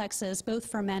complexes,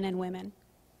 both for men and women.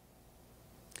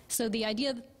 So the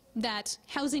idea that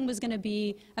housing was going to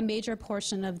be a major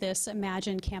portion of this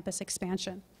imagined campus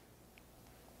expansion.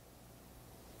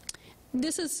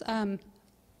 This is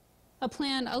a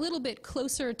plan a little bit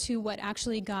closer to what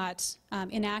actually got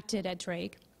enacted at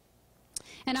Drake.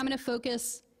 And I'm going to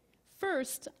focus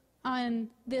first on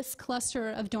this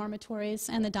cluster of dormitories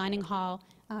and the dining hall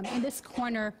in this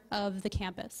corner of the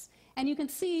campus. And you can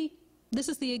see this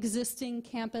is the existing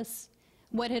campus,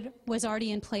 what was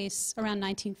already in place around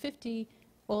 1950,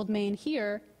 Old Main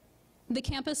here. The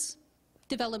campus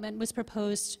development was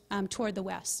proposed toward the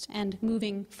west and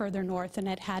moving further north than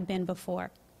it had been before.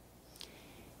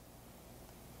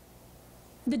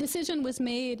 The decision was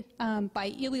made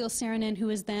by Eliel Saarinen, who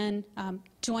was then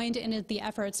joined in the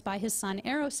efforts by his son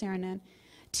Eero Saarinen,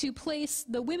 to place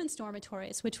the women's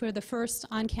dormitories, which were the first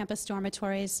on-campus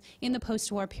dormitories in the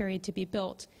post-war period to be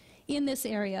built, in this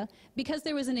area, because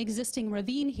there was an existing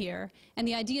ravine here, and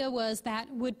the idea was that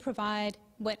would provide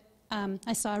what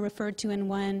I saw referred to in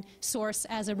one source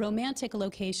as a romantic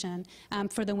location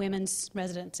for the women's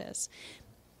residences.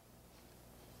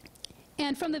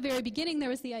 And from the very beginning, there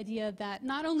was the idea that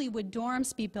not only would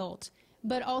dorms be built,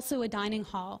 but also a dining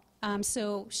hall.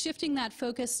 So shifting that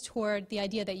focus toward the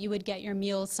idea that you would get your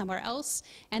meals somewhere else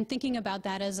and thinking about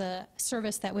that as a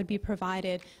service that would be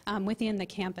provided within the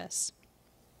campus.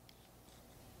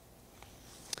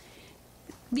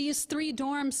 These 3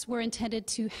 dorms were intended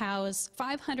to house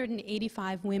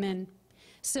 585 women.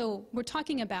 So we're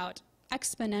talking about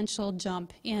exponential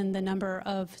jump in the number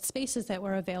of spaces that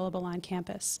were available on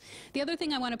campus. The other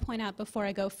thing I want to point out before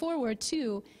I go forward,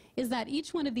 too, is that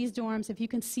each one of these dorms, if you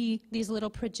can see these little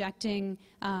projecting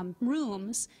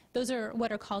rooms, those are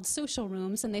what are called social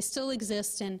rooms, and they still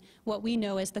exist in what we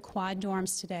know as the quad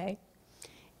dorms today.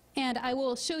 And I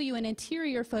will show you an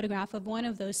interior photograph of one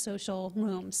of those social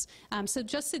rooms. So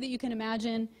just so that you can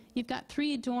imagine, you've got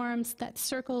 3 dorms that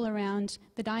circle around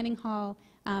the dining hall,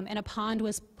 and a pond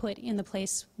was put in the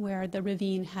place where the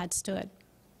ravine had stood.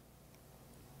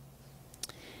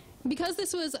 Because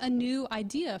this was a new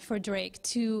idea for Drake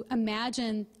to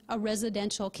imagine a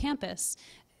residential campus,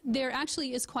 there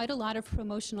actually is quite a lot of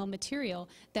promotional material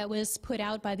that was put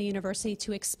out by the university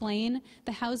to explain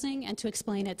the housing and to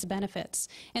explain its benefits.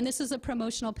 And this is a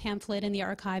promotional pamphlet in the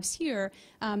archives here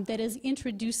that is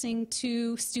introducing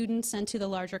to students and to the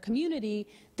larger community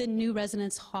the new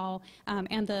residence hall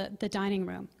and the dining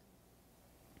room.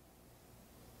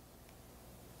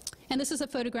 And this is a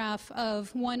photograph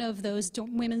of one of those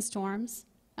women's dorms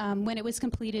when it was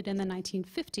completed in the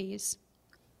 1950s.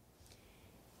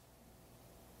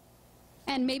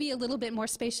 And maybe a little bit more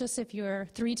spacious if you're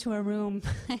 3 to a room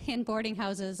in boarding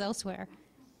houses elsewhere.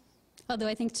 Although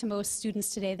I think to most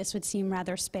students today this would seem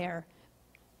rather spare.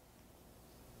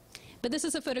 But this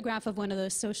is a photograph of one of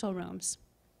those social rooms.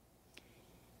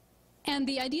 And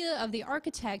the idea of the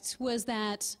architect was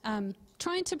that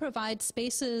trying to provide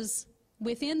spaces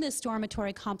within this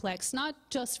dormitory complex, not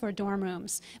just for dorm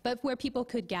rooms, but where people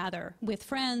could gather with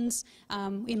friends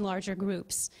in larger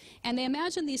groups. And they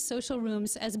imagined these social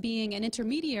rooms as being an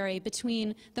intermediary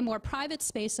between the more private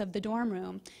space of the dorm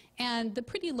room and the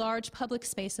pretty large public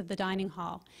space of the dining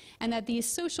hall. And that these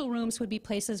social rooms would be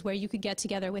places where you could get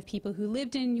together with people who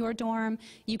lived in your dorm,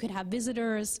 you could have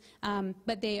visitors,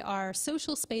 but they are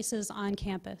social spaces on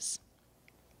campus.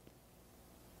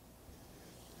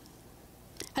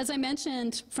 As I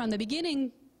mentioned from the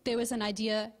beginning, there was an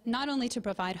idea not only to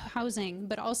provide housing,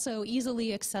 but also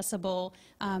easily accessible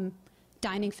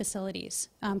dining facilities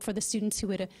for the students who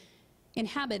would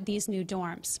inhabit these new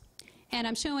dorms. And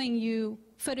I'm showing you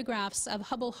photographs of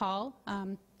Hubbell Hall,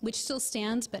 which still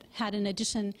stands but had an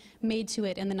addition made to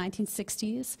it in the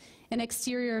 1960s. An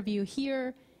exterior view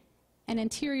here, an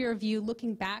interior view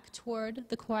looking back toward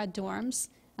the quad dorms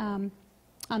on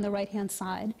the right-hand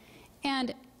side.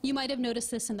 And you might have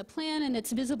noticed this in the plan, and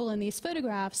it's visible in these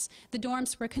photographs. The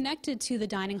dorms were connected to the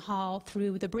dining hall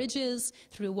through the bridges,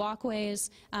 through walkways,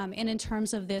 and in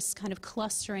terms of this kind of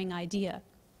clustering idea.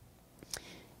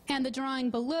 And the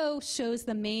drawing below shows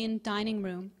the main dining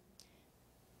room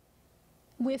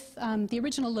with the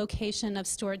original location of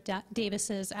Stuart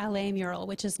Davis's Allée mural,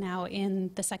 which is now in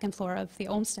the second floor of the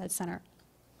Olmsted Center.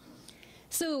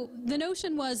 So the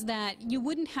notion was that you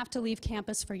wouldn't have to leave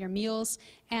campus for your meals,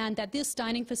 and that this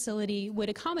dining facility would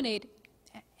accommodate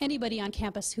anybody on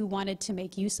campus who wanted to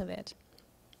make use of it.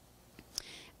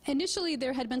 Initially,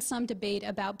 there had been some debate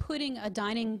about putting a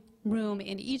dining room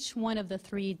in each one of the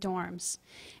 3 dorms,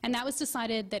 and that was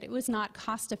decided that it was not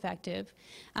cost-effective.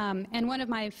 And one of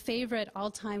my favorite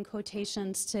all-time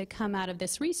quotations to come out of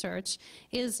this research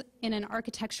is in an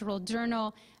architectural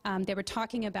journal. They were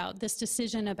talking about this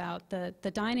decision about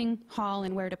the dining hall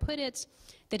and where to put it.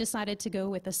 They decided to go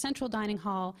with a central dining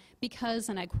hall because,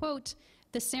 and I quote,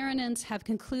 "The Saarinen have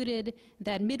concluded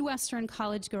that Midwestern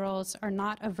college girls are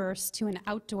not averse to an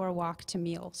outdoor walk to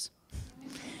meals."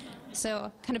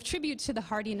 So, kind of tribute to the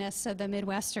hardiness of the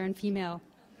Midwestern female.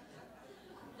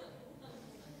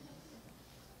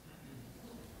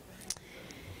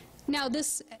 Now,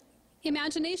 this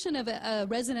imagination of a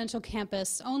residential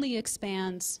campus only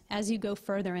expands as you go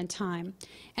further in time.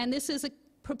 And this is a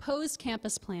proposed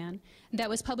campus plan that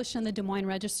was published in the Des Moines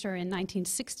Register in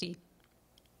 1960.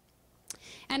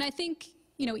 And I think,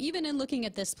 you know, even in looking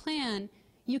at this plan,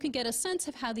 you can get a sense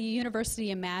of how the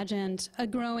university imagined a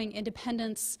growing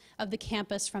independence of the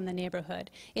campus from the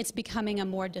neighborhood. It's becoming a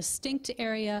more distinct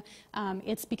area.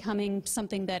 It's becoming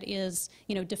something that is,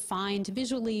 you know, defined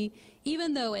visually,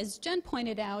 even though, as Jen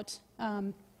pointed out,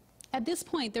 at this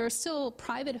point, there are still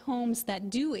private homes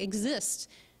that do exist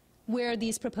where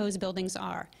these proposed buildings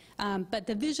are. But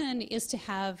the vision is to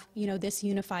have, you know, this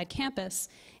unified campus,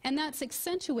 and that's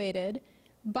accentuated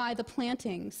by the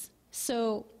plantings.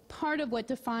 So part of what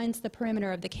defines the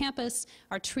perimeter of the campus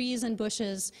are trees and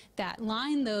bushes that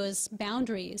line those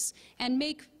boundaries and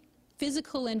make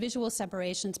physical and visual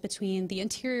separations between the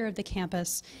interior of the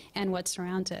campus and what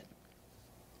surrounds it.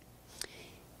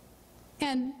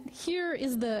 And here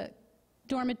is the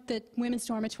women's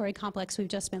dormitory complex we've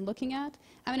just been looking at.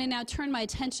 I'm going to now turn my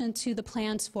attention to the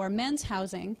plans for men's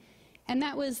housing, and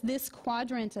that was this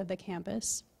quadrant of the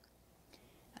campus.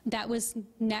 That was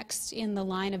next in the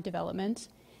line of development,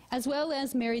 as well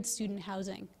as married student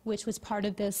housing, which was part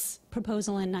of this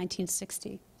proposal in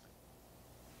 1960.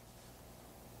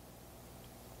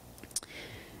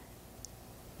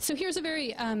 So here's a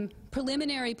very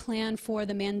preliminary plan for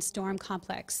the men's dorm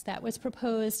complex that was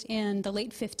proposed in the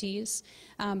late 50s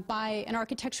by an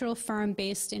architectural firm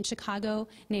based in Chicago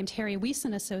named Harry Weiss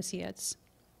and Associates.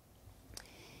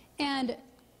 And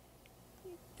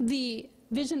the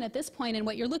vision at this point, and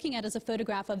what you're looking at is a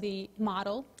photograph of the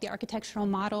model, the architectural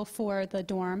model for the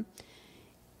dorm.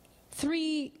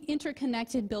 3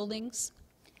 interconnected buildings,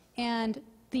 and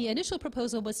the initial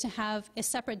proposal was to have a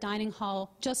separate dining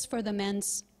hall just for the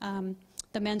men's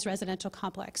residential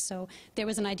complex. So there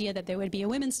was an idea that there would be a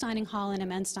women's dining hall and a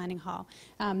men's dining hall.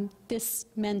 This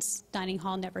men's dining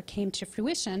hall never came to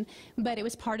fruition, but it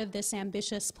was part of this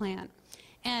ambitious plan.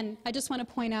 And I just want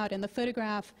to point out in the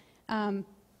photograph,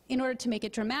 in order to make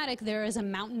it dramatic, there is a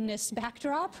mountainous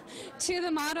backdrop to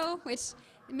the model, which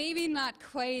maybe not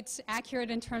quite accurate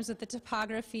in terms of the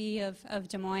topography of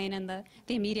Des Moines and the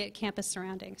immediate campus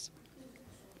surroundings.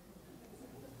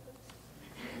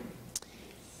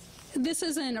 This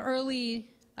is an early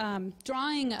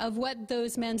drawing of what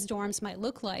those men's dorms might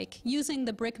look like using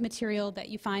the brick material that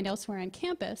you find elsewhere on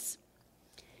campus.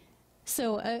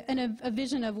 So a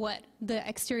vision of what the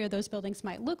exterior of those buildings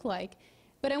might look like.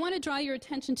 But I want to draw your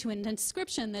attention to an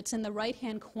inscription that's in the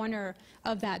right-hand corner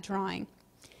of that drawing.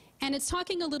 And it's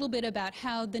talking a little bit about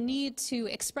how the need to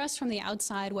express from the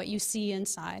outside what you see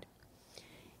inside.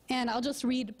 And I'll just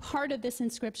read part of this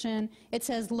inscription. It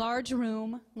says, "Large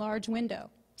room, large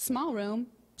window. Small room,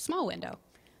 small window.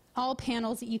 All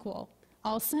panels equal.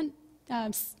 All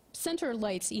center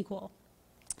lights equal."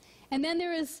 And then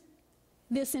there is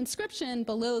this inscription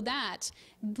below that,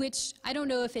 which I don't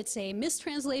know if it's a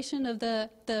mistranslation of the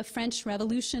French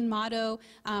Revolution motto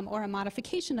or a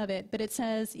modification of it, but it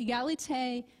says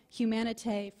égalité,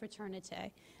 humanité,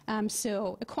 fraternité.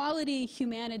 So equality,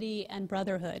 humanity, and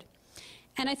brotherhood.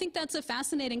 And I think that's a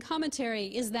fascinating commentary.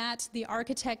 Is that the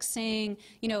architect saying,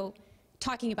 you know,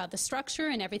 talking about the structure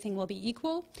and everything will be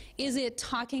equal? Is it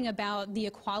talking about the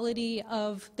equality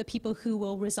of the people who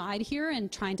will reside here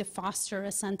and trying to foster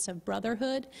a sense of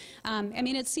brotherhood? I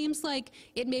mean, it seems like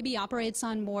it maybe operates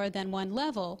on more than one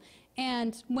level.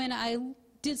 And when I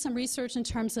did some research in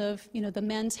terms of, you know, the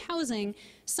men's housing,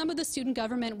 some of the student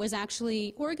government was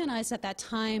actually organized at that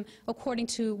time according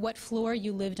to what floor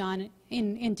you lived on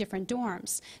in different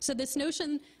dorms. So this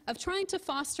notion of trying to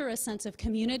foster a sense of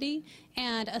community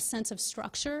and a sense of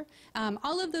structure,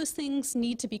 all of those things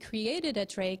need to be created at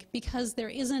Drake because there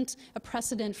isn't a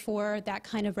precedent for that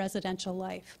kind of residential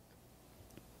life.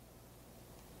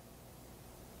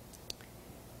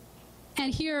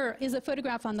 And here is a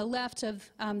photograph on the left of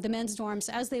the men's dorms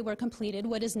as they were completed,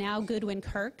 what is now Goodwin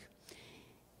Kirk.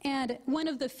 And one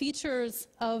of the features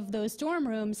of those dorm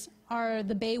rooms are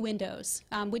the bay windows,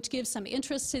 which give some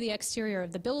interest to the exterior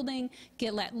of the building,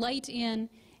 let light in.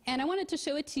 And I wanted to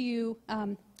show it to you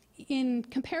in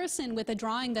comparison with a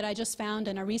drawing that I just found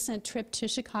on a recent trip to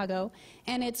Chicago.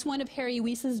 And it's one of Harry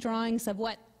Weiss's drawings of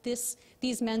what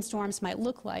these men's dorms might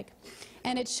look like.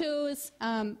 And it shows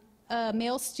a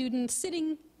male student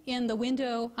sitting in the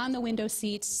window, on the window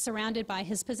seats, surrounded by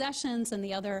his possessions and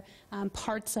the other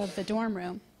parts of the dorm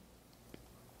room.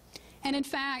 And in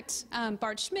fact,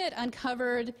 Bart Schmidt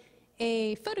uncovered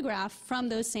a photograph from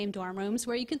those same dorm rooms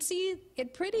where you can see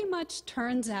it pretty much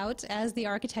turns out as the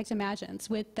architect imagines,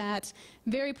 with that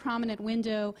very prominent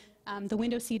window, the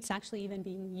window seats actually even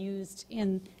being used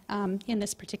in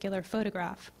this particular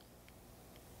photograph.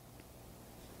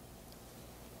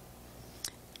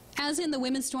 As in the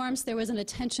women's dorms, there was an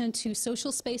attention to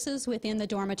social spaces within the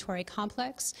dormitory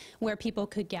complex where people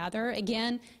could gather.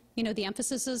 Again, you know, the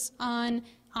emphasis is on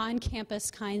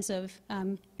on-campus kinds of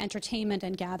entertainment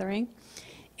and gathering.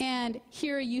 And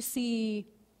here you see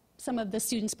some of the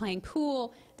students playing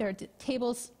pool. There are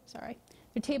tables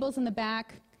in the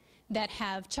back that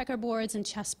have checkerboards and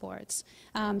chessboards.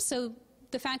 So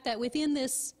the fact that within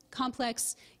this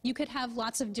complex, you could have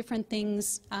lots of different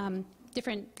things,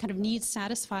 different kind of needs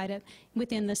satisfied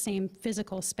within the same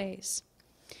physical space.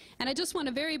 And I just want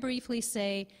to very briefly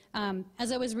say,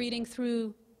 as I was reading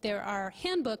through, there are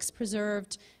handbooks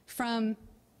preserved from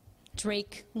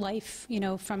Drake life, you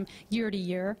know, from year to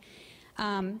year,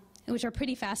 which are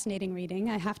pretty fascinating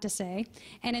reading, I have to say.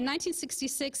 And in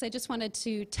 1966, I just wanted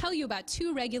to tell you about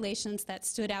two regulations that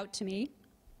stood out to me.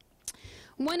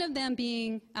 One of them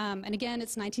being, and again,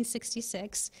 it's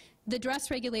 1966, the dress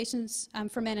regulations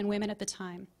for men and women at the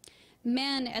time.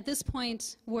 Men at this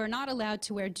point were not allowed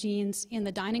to wear jeans in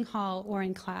the dining hall or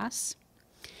in class.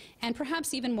 And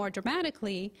perhaps even more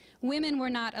dramatically, women were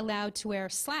not allowed to wear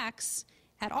slacks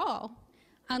at all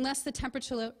unless the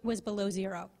temperature was below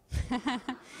 0.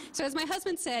 So as my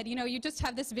husband said, you know, you just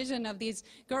have this vision of these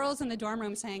girls in the dorm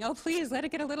room saying, oh, please, let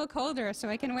it get a little colder so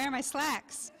I can wear my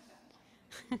slacks.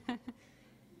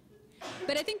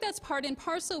 But I think that's part and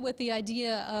parcel with the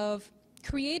idea of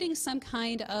creating some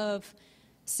kind of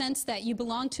sense that you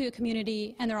belong to a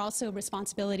community and there are also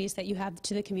responsibilities that you have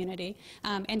to the community,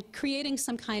 and creating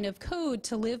some kind of code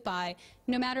to live by,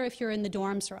 no matter if you're in the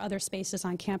dorms or other spaces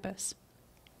on campus.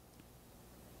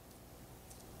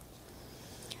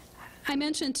 I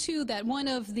mentioned, too, that one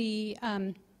of the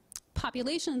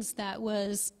populations that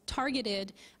was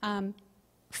targeted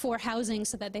for housing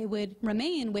so that they would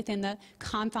remain within the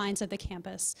confines of the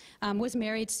campus was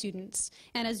married students.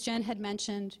 And as Jen had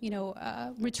mentioned, you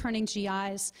know, returning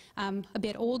GIs, a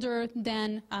bit older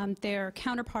than their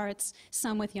counterparts,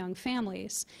 some with young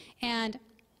families. And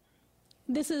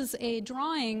this is a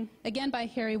drawing, again by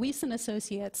Harry Weiss and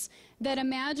Associates, that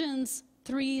imagines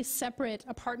 3 separate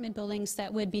apartment buildings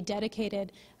that would be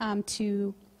dedicated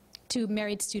to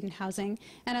married student housing.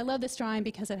 And I love this drawing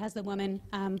because it has the woman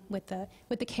with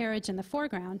the carriage in the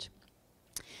foreground.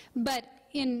 But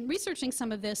in researching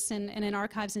some of this and in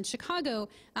archives in Chicago,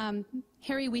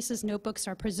 Harry Weiss's notebooks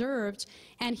are preserved,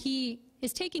 and he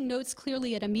is taking notes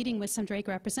clearly at a meeting with some Drake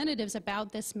representatives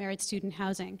about this married student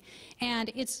housing. And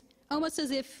it's almost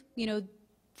as if, you know,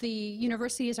 the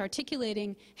university is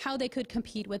articulating how they could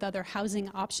compete with other housing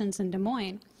options in Des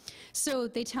Moines. So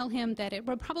they tell him that it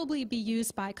will probably be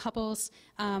used by couples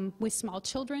with small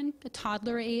children, a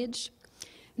toddler age.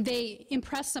 They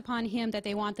impress upon him that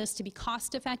they want this to be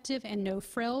cost-effective and no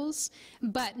frills,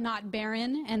 but not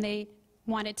barren, and they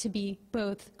want it to be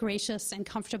both gracious and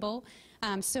comfortable.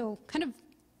 So kind of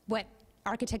what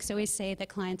architects always say that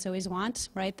clients always want,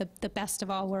 right? The best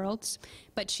of all worlds,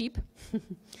 but cheap.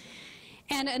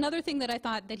 And another thing that I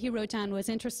thought that he wrote down was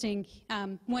interesting.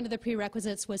 One of the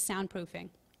prerequisites was soundproofing,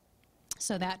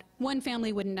 so that one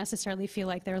family wouldn't necessarily feel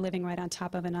like they're living right on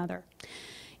top of another.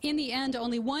 In the end,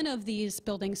 only one of these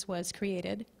buildings was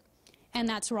created, and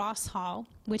that's Ross Hall,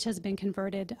 which has been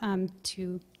converted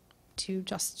to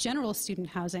just general student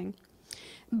housing.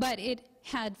 But it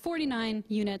had 49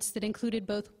 units that included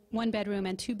both one-bedroom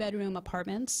and two-bedroom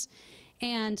apartments,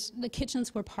 and the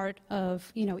kitchens were part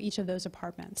of, each of those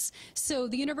apartments. So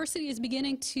the university is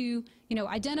beginning to,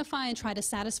 identify and try to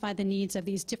satisfy the needs of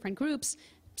these different groups,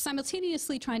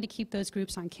 simultaneously trying to keep those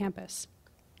groups on campus.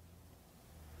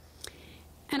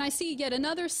 And I see yet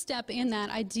another step in that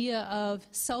idea of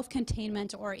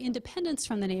self-containment or independence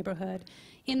from the neighborhood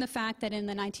in the fact that in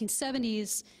the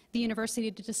 1970s, the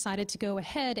university decided to go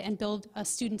ahead and build a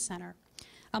student center,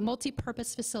 a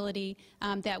multi-purpose facility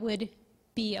that would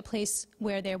be a place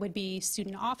where there would be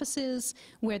student offices,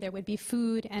 where there would be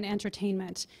food and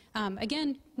entertainment,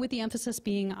 again, with the emphasis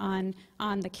being on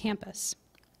the campus.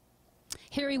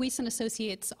 Harry Weiss and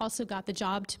Associates also got the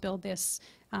job to build this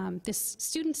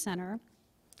student center.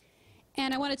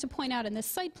 And I wanted to point out in this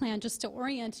site plan, just to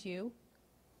orient you,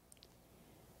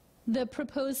 the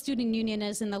proposed student union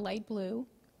is in the light blue.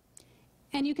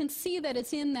 And you can see that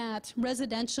it's in that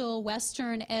residential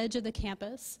western edge of the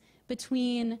campus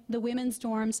between the women's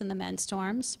dorms and the men's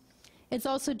dorms. It's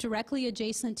also directly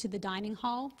adjacent to the dining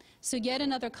hall, so yet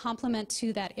another complement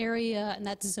to that area and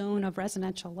that zone of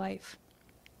residential life.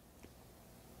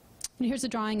 And here's a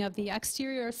drawing of the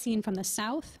exterior seen from the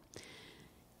south.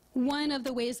 One of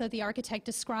the ways that the architect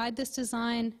described this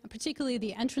design, particularly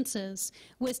the entrances,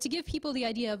 was to give people the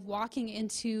idea of walking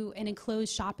into an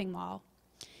enclosed shopping mall.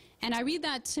 And I read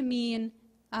that to mean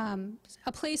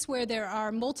a place where there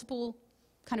are multiple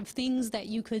kind of things that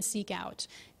you could seek out,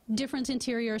 different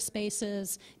interior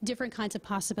spaces, different kinds of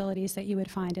possibilities that you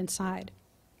would find inside.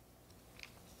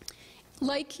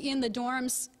 Like in the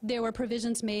dorms, there were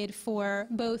provisions made for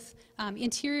both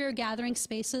interior gathering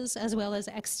spaces as well as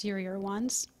exterior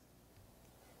ones.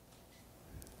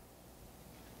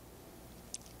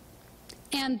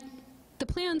 And the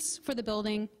plans for the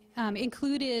building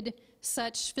included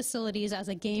such facilities as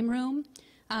a game room,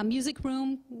 music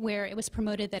room where it was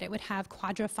promoted that it would have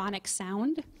quadraphonic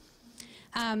sound.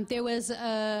 There was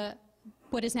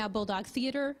what is now Bulldog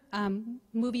Theater.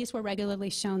 Movies were regularly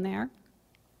shown there.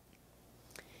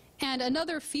 And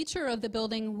another feature of the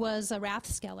building was a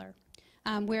Rathskeller,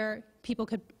 where people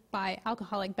could buy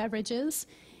alcoholic beverages.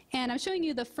 And I'm showing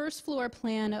you the first floor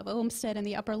plan of Olmsted in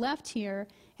the upper left here,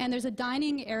 and there's a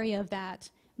dining area of that.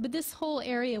 But this whole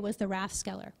area was the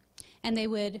Rathskeller. And they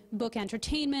would book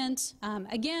entertainment.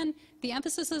 Again, the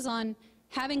emphasis is on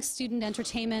having student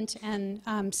entertainment and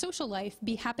social life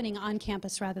be happening on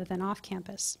campus rather than off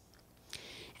campus.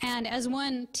 And as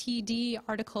one TD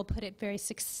article put it very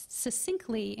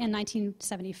succinctly in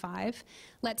 1975,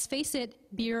 let's face it,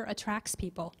 beer attracts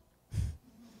people.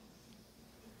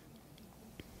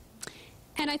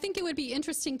 And I think it would be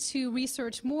interesting to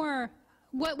research more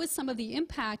what was some of the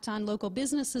impact on local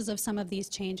businesses of some of these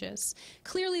changes.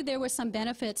 Clearly, there were some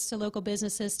benefits to local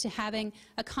businesses to having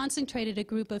a concentrated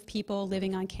group of people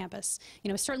living on campus.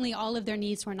 Certainly all of their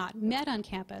needs were not met on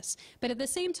campus, but at the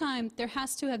same time, there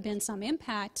has to have been some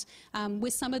impact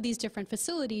with some of these different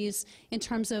facilities in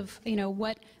terms of,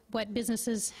 what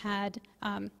businesses had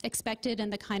expected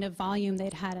and the kind of volume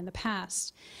they'd had in the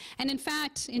past. And in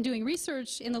fact, in doing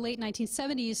research in the late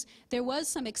 1970s, there was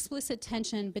some explicit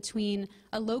tension between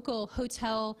a local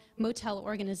hotel, motel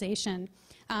organization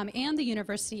and the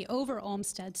university over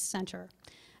Olmsted Center.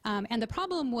 And the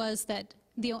problem was that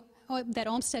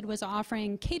Olmsted was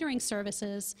offering catering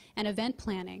services and event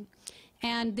planning.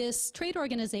 And this trade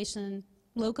organization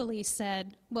locally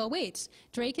said, well, wait,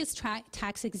 Drake is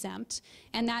tax exempt,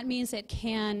 and that means it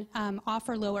can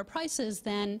offer lower prices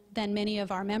than many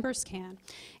of our members can.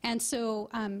 And so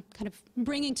kind of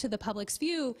bringing to the public's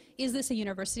view, is this a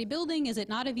university building? Is it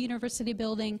not a university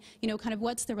building? Kind of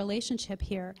what's the relationship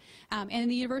here?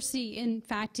 And the university, in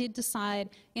fact, did decide,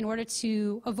 in order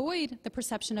to avoid the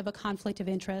perception of a conflict of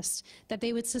interest, that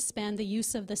they would suspend the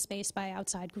use of the space by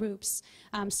outside groups.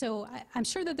 So I'm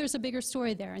sure that there's a bigger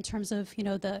story there in terms of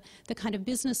the kind of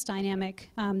business dynamic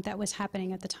that was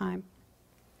happening at the time.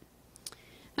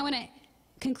 I want to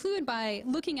conclude by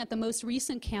looking at the most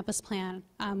recent campus plan,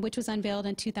 which was unveiled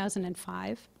in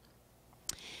 2005.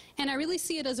 And I really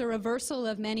see it as a reversal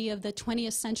of many of the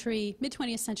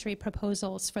mid-20th century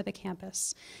proposals for the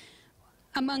campus.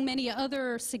 among many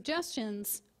other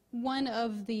suggestions, one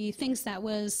of the things that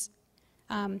was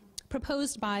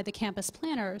proposed by the campus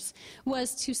planners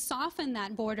was to soften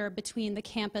that border between the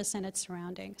campus and its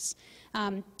surroundings,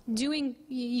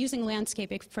 using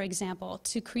landscaping, for example,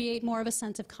 to create more of a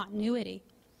sense of continuity.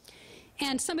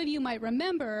 And some of you might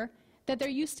remember that there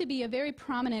used to be a very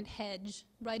prominent hedge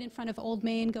right in front of Old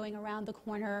Main going around the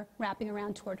corner, wrapping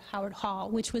around toward Howard Hall,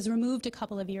 which was removed a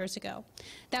couple of years ago.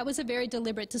 That was a very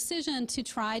deliberate decision to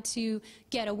try to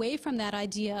get away from that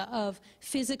idea of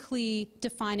physically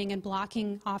defining and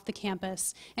blocking off the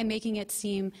campus and making it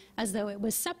seem as though it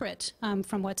was separate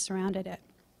from what surrounded it.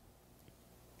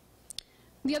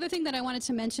 The other thing that I wanted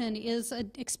to mention is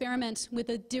an experiment with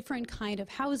a different kind of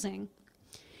housing.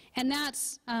 And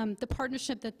that's the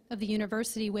partnership of the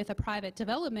university with a private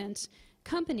development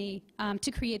company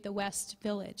to create the West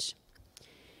Village.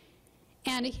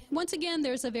 And once again,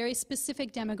 there's a very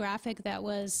specific demographic that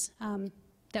was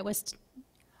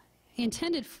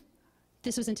intended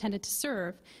to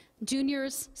serve: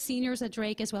 juniors, seniors at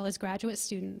Drake, as well as graduate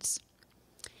students.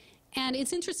 And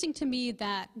it's interesting to me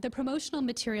that the promotional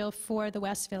material for the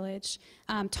West Village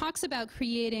talks about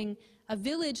creating a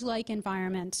village-like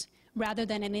environment rather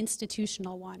than an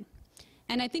institutional one.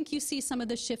 And I think you see some of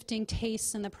the shifting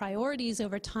tastes and the priorities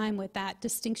over time with that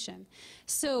distinction.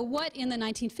 So what in the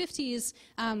 1950s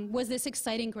was this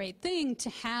exciting, great thing to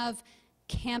have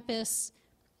campus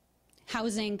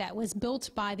housing that was built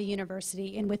by the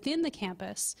university and within the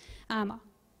campus,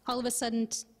 all of a sudden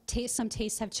some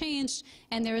tastes have changed,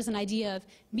 and there is an idea of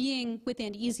being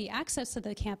within easy access to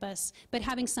the campus, but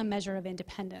having some measure of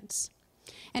independence.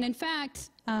 And in fact,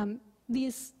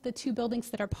 the two buildings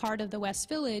that are part of the West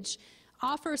Village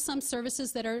offer some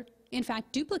services that are in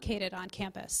fact duplicated on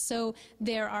campus. So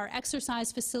there are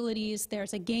exercise facilities,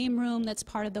 there's a game room that's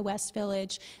part of the West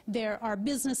Village, there are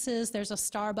businesses, there's a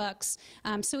Starbucks.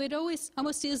 So it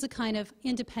almost is a kind of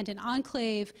independent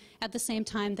enclave at the same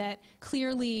time that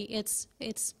clearly its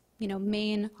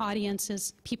main audience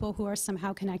is people who are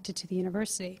somehow connected to the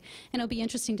university. And it'll be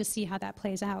interesting to see how that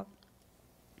plays out.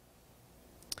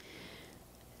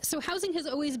 So housing has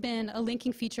always been a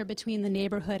linking feature between the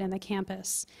neighborhood and the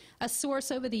campus, a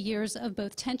source over the years of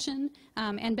both tension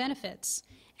and benefits.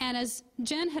 And as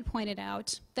Jen had pointed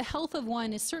out, the health of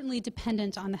one is certainly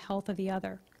dependent on the health of the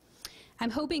other. I'm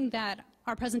hoping that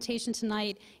our presentation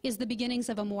tonight is the beginnings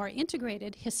of a more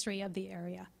integrated history of the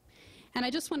area. And I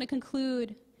just want to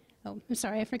conclude, oh, I'm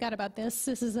sorry, I forgot about this.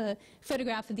 This is a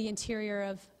photograph of the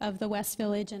interior of the West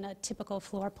Village and a typical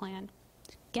floor plan.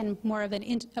 Again, more of an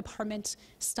apartment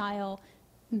style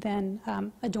than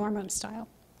a dorm room style.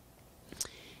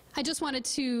 I just wanted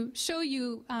to show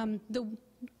you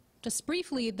just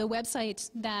briefly the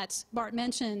website that Bart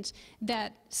mentioned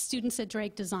that students at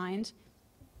Drake designed.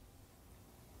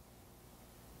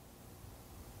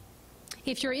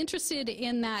 If you're interested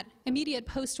in that immediate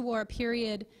post-war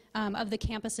period of the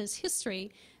campus's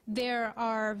history, there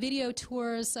are video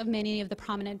tours of many of the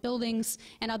prominent buildings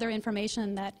and other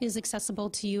information that is accessible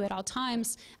to you at all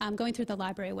times going through the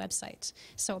library website.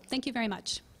 So thank you very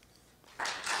much.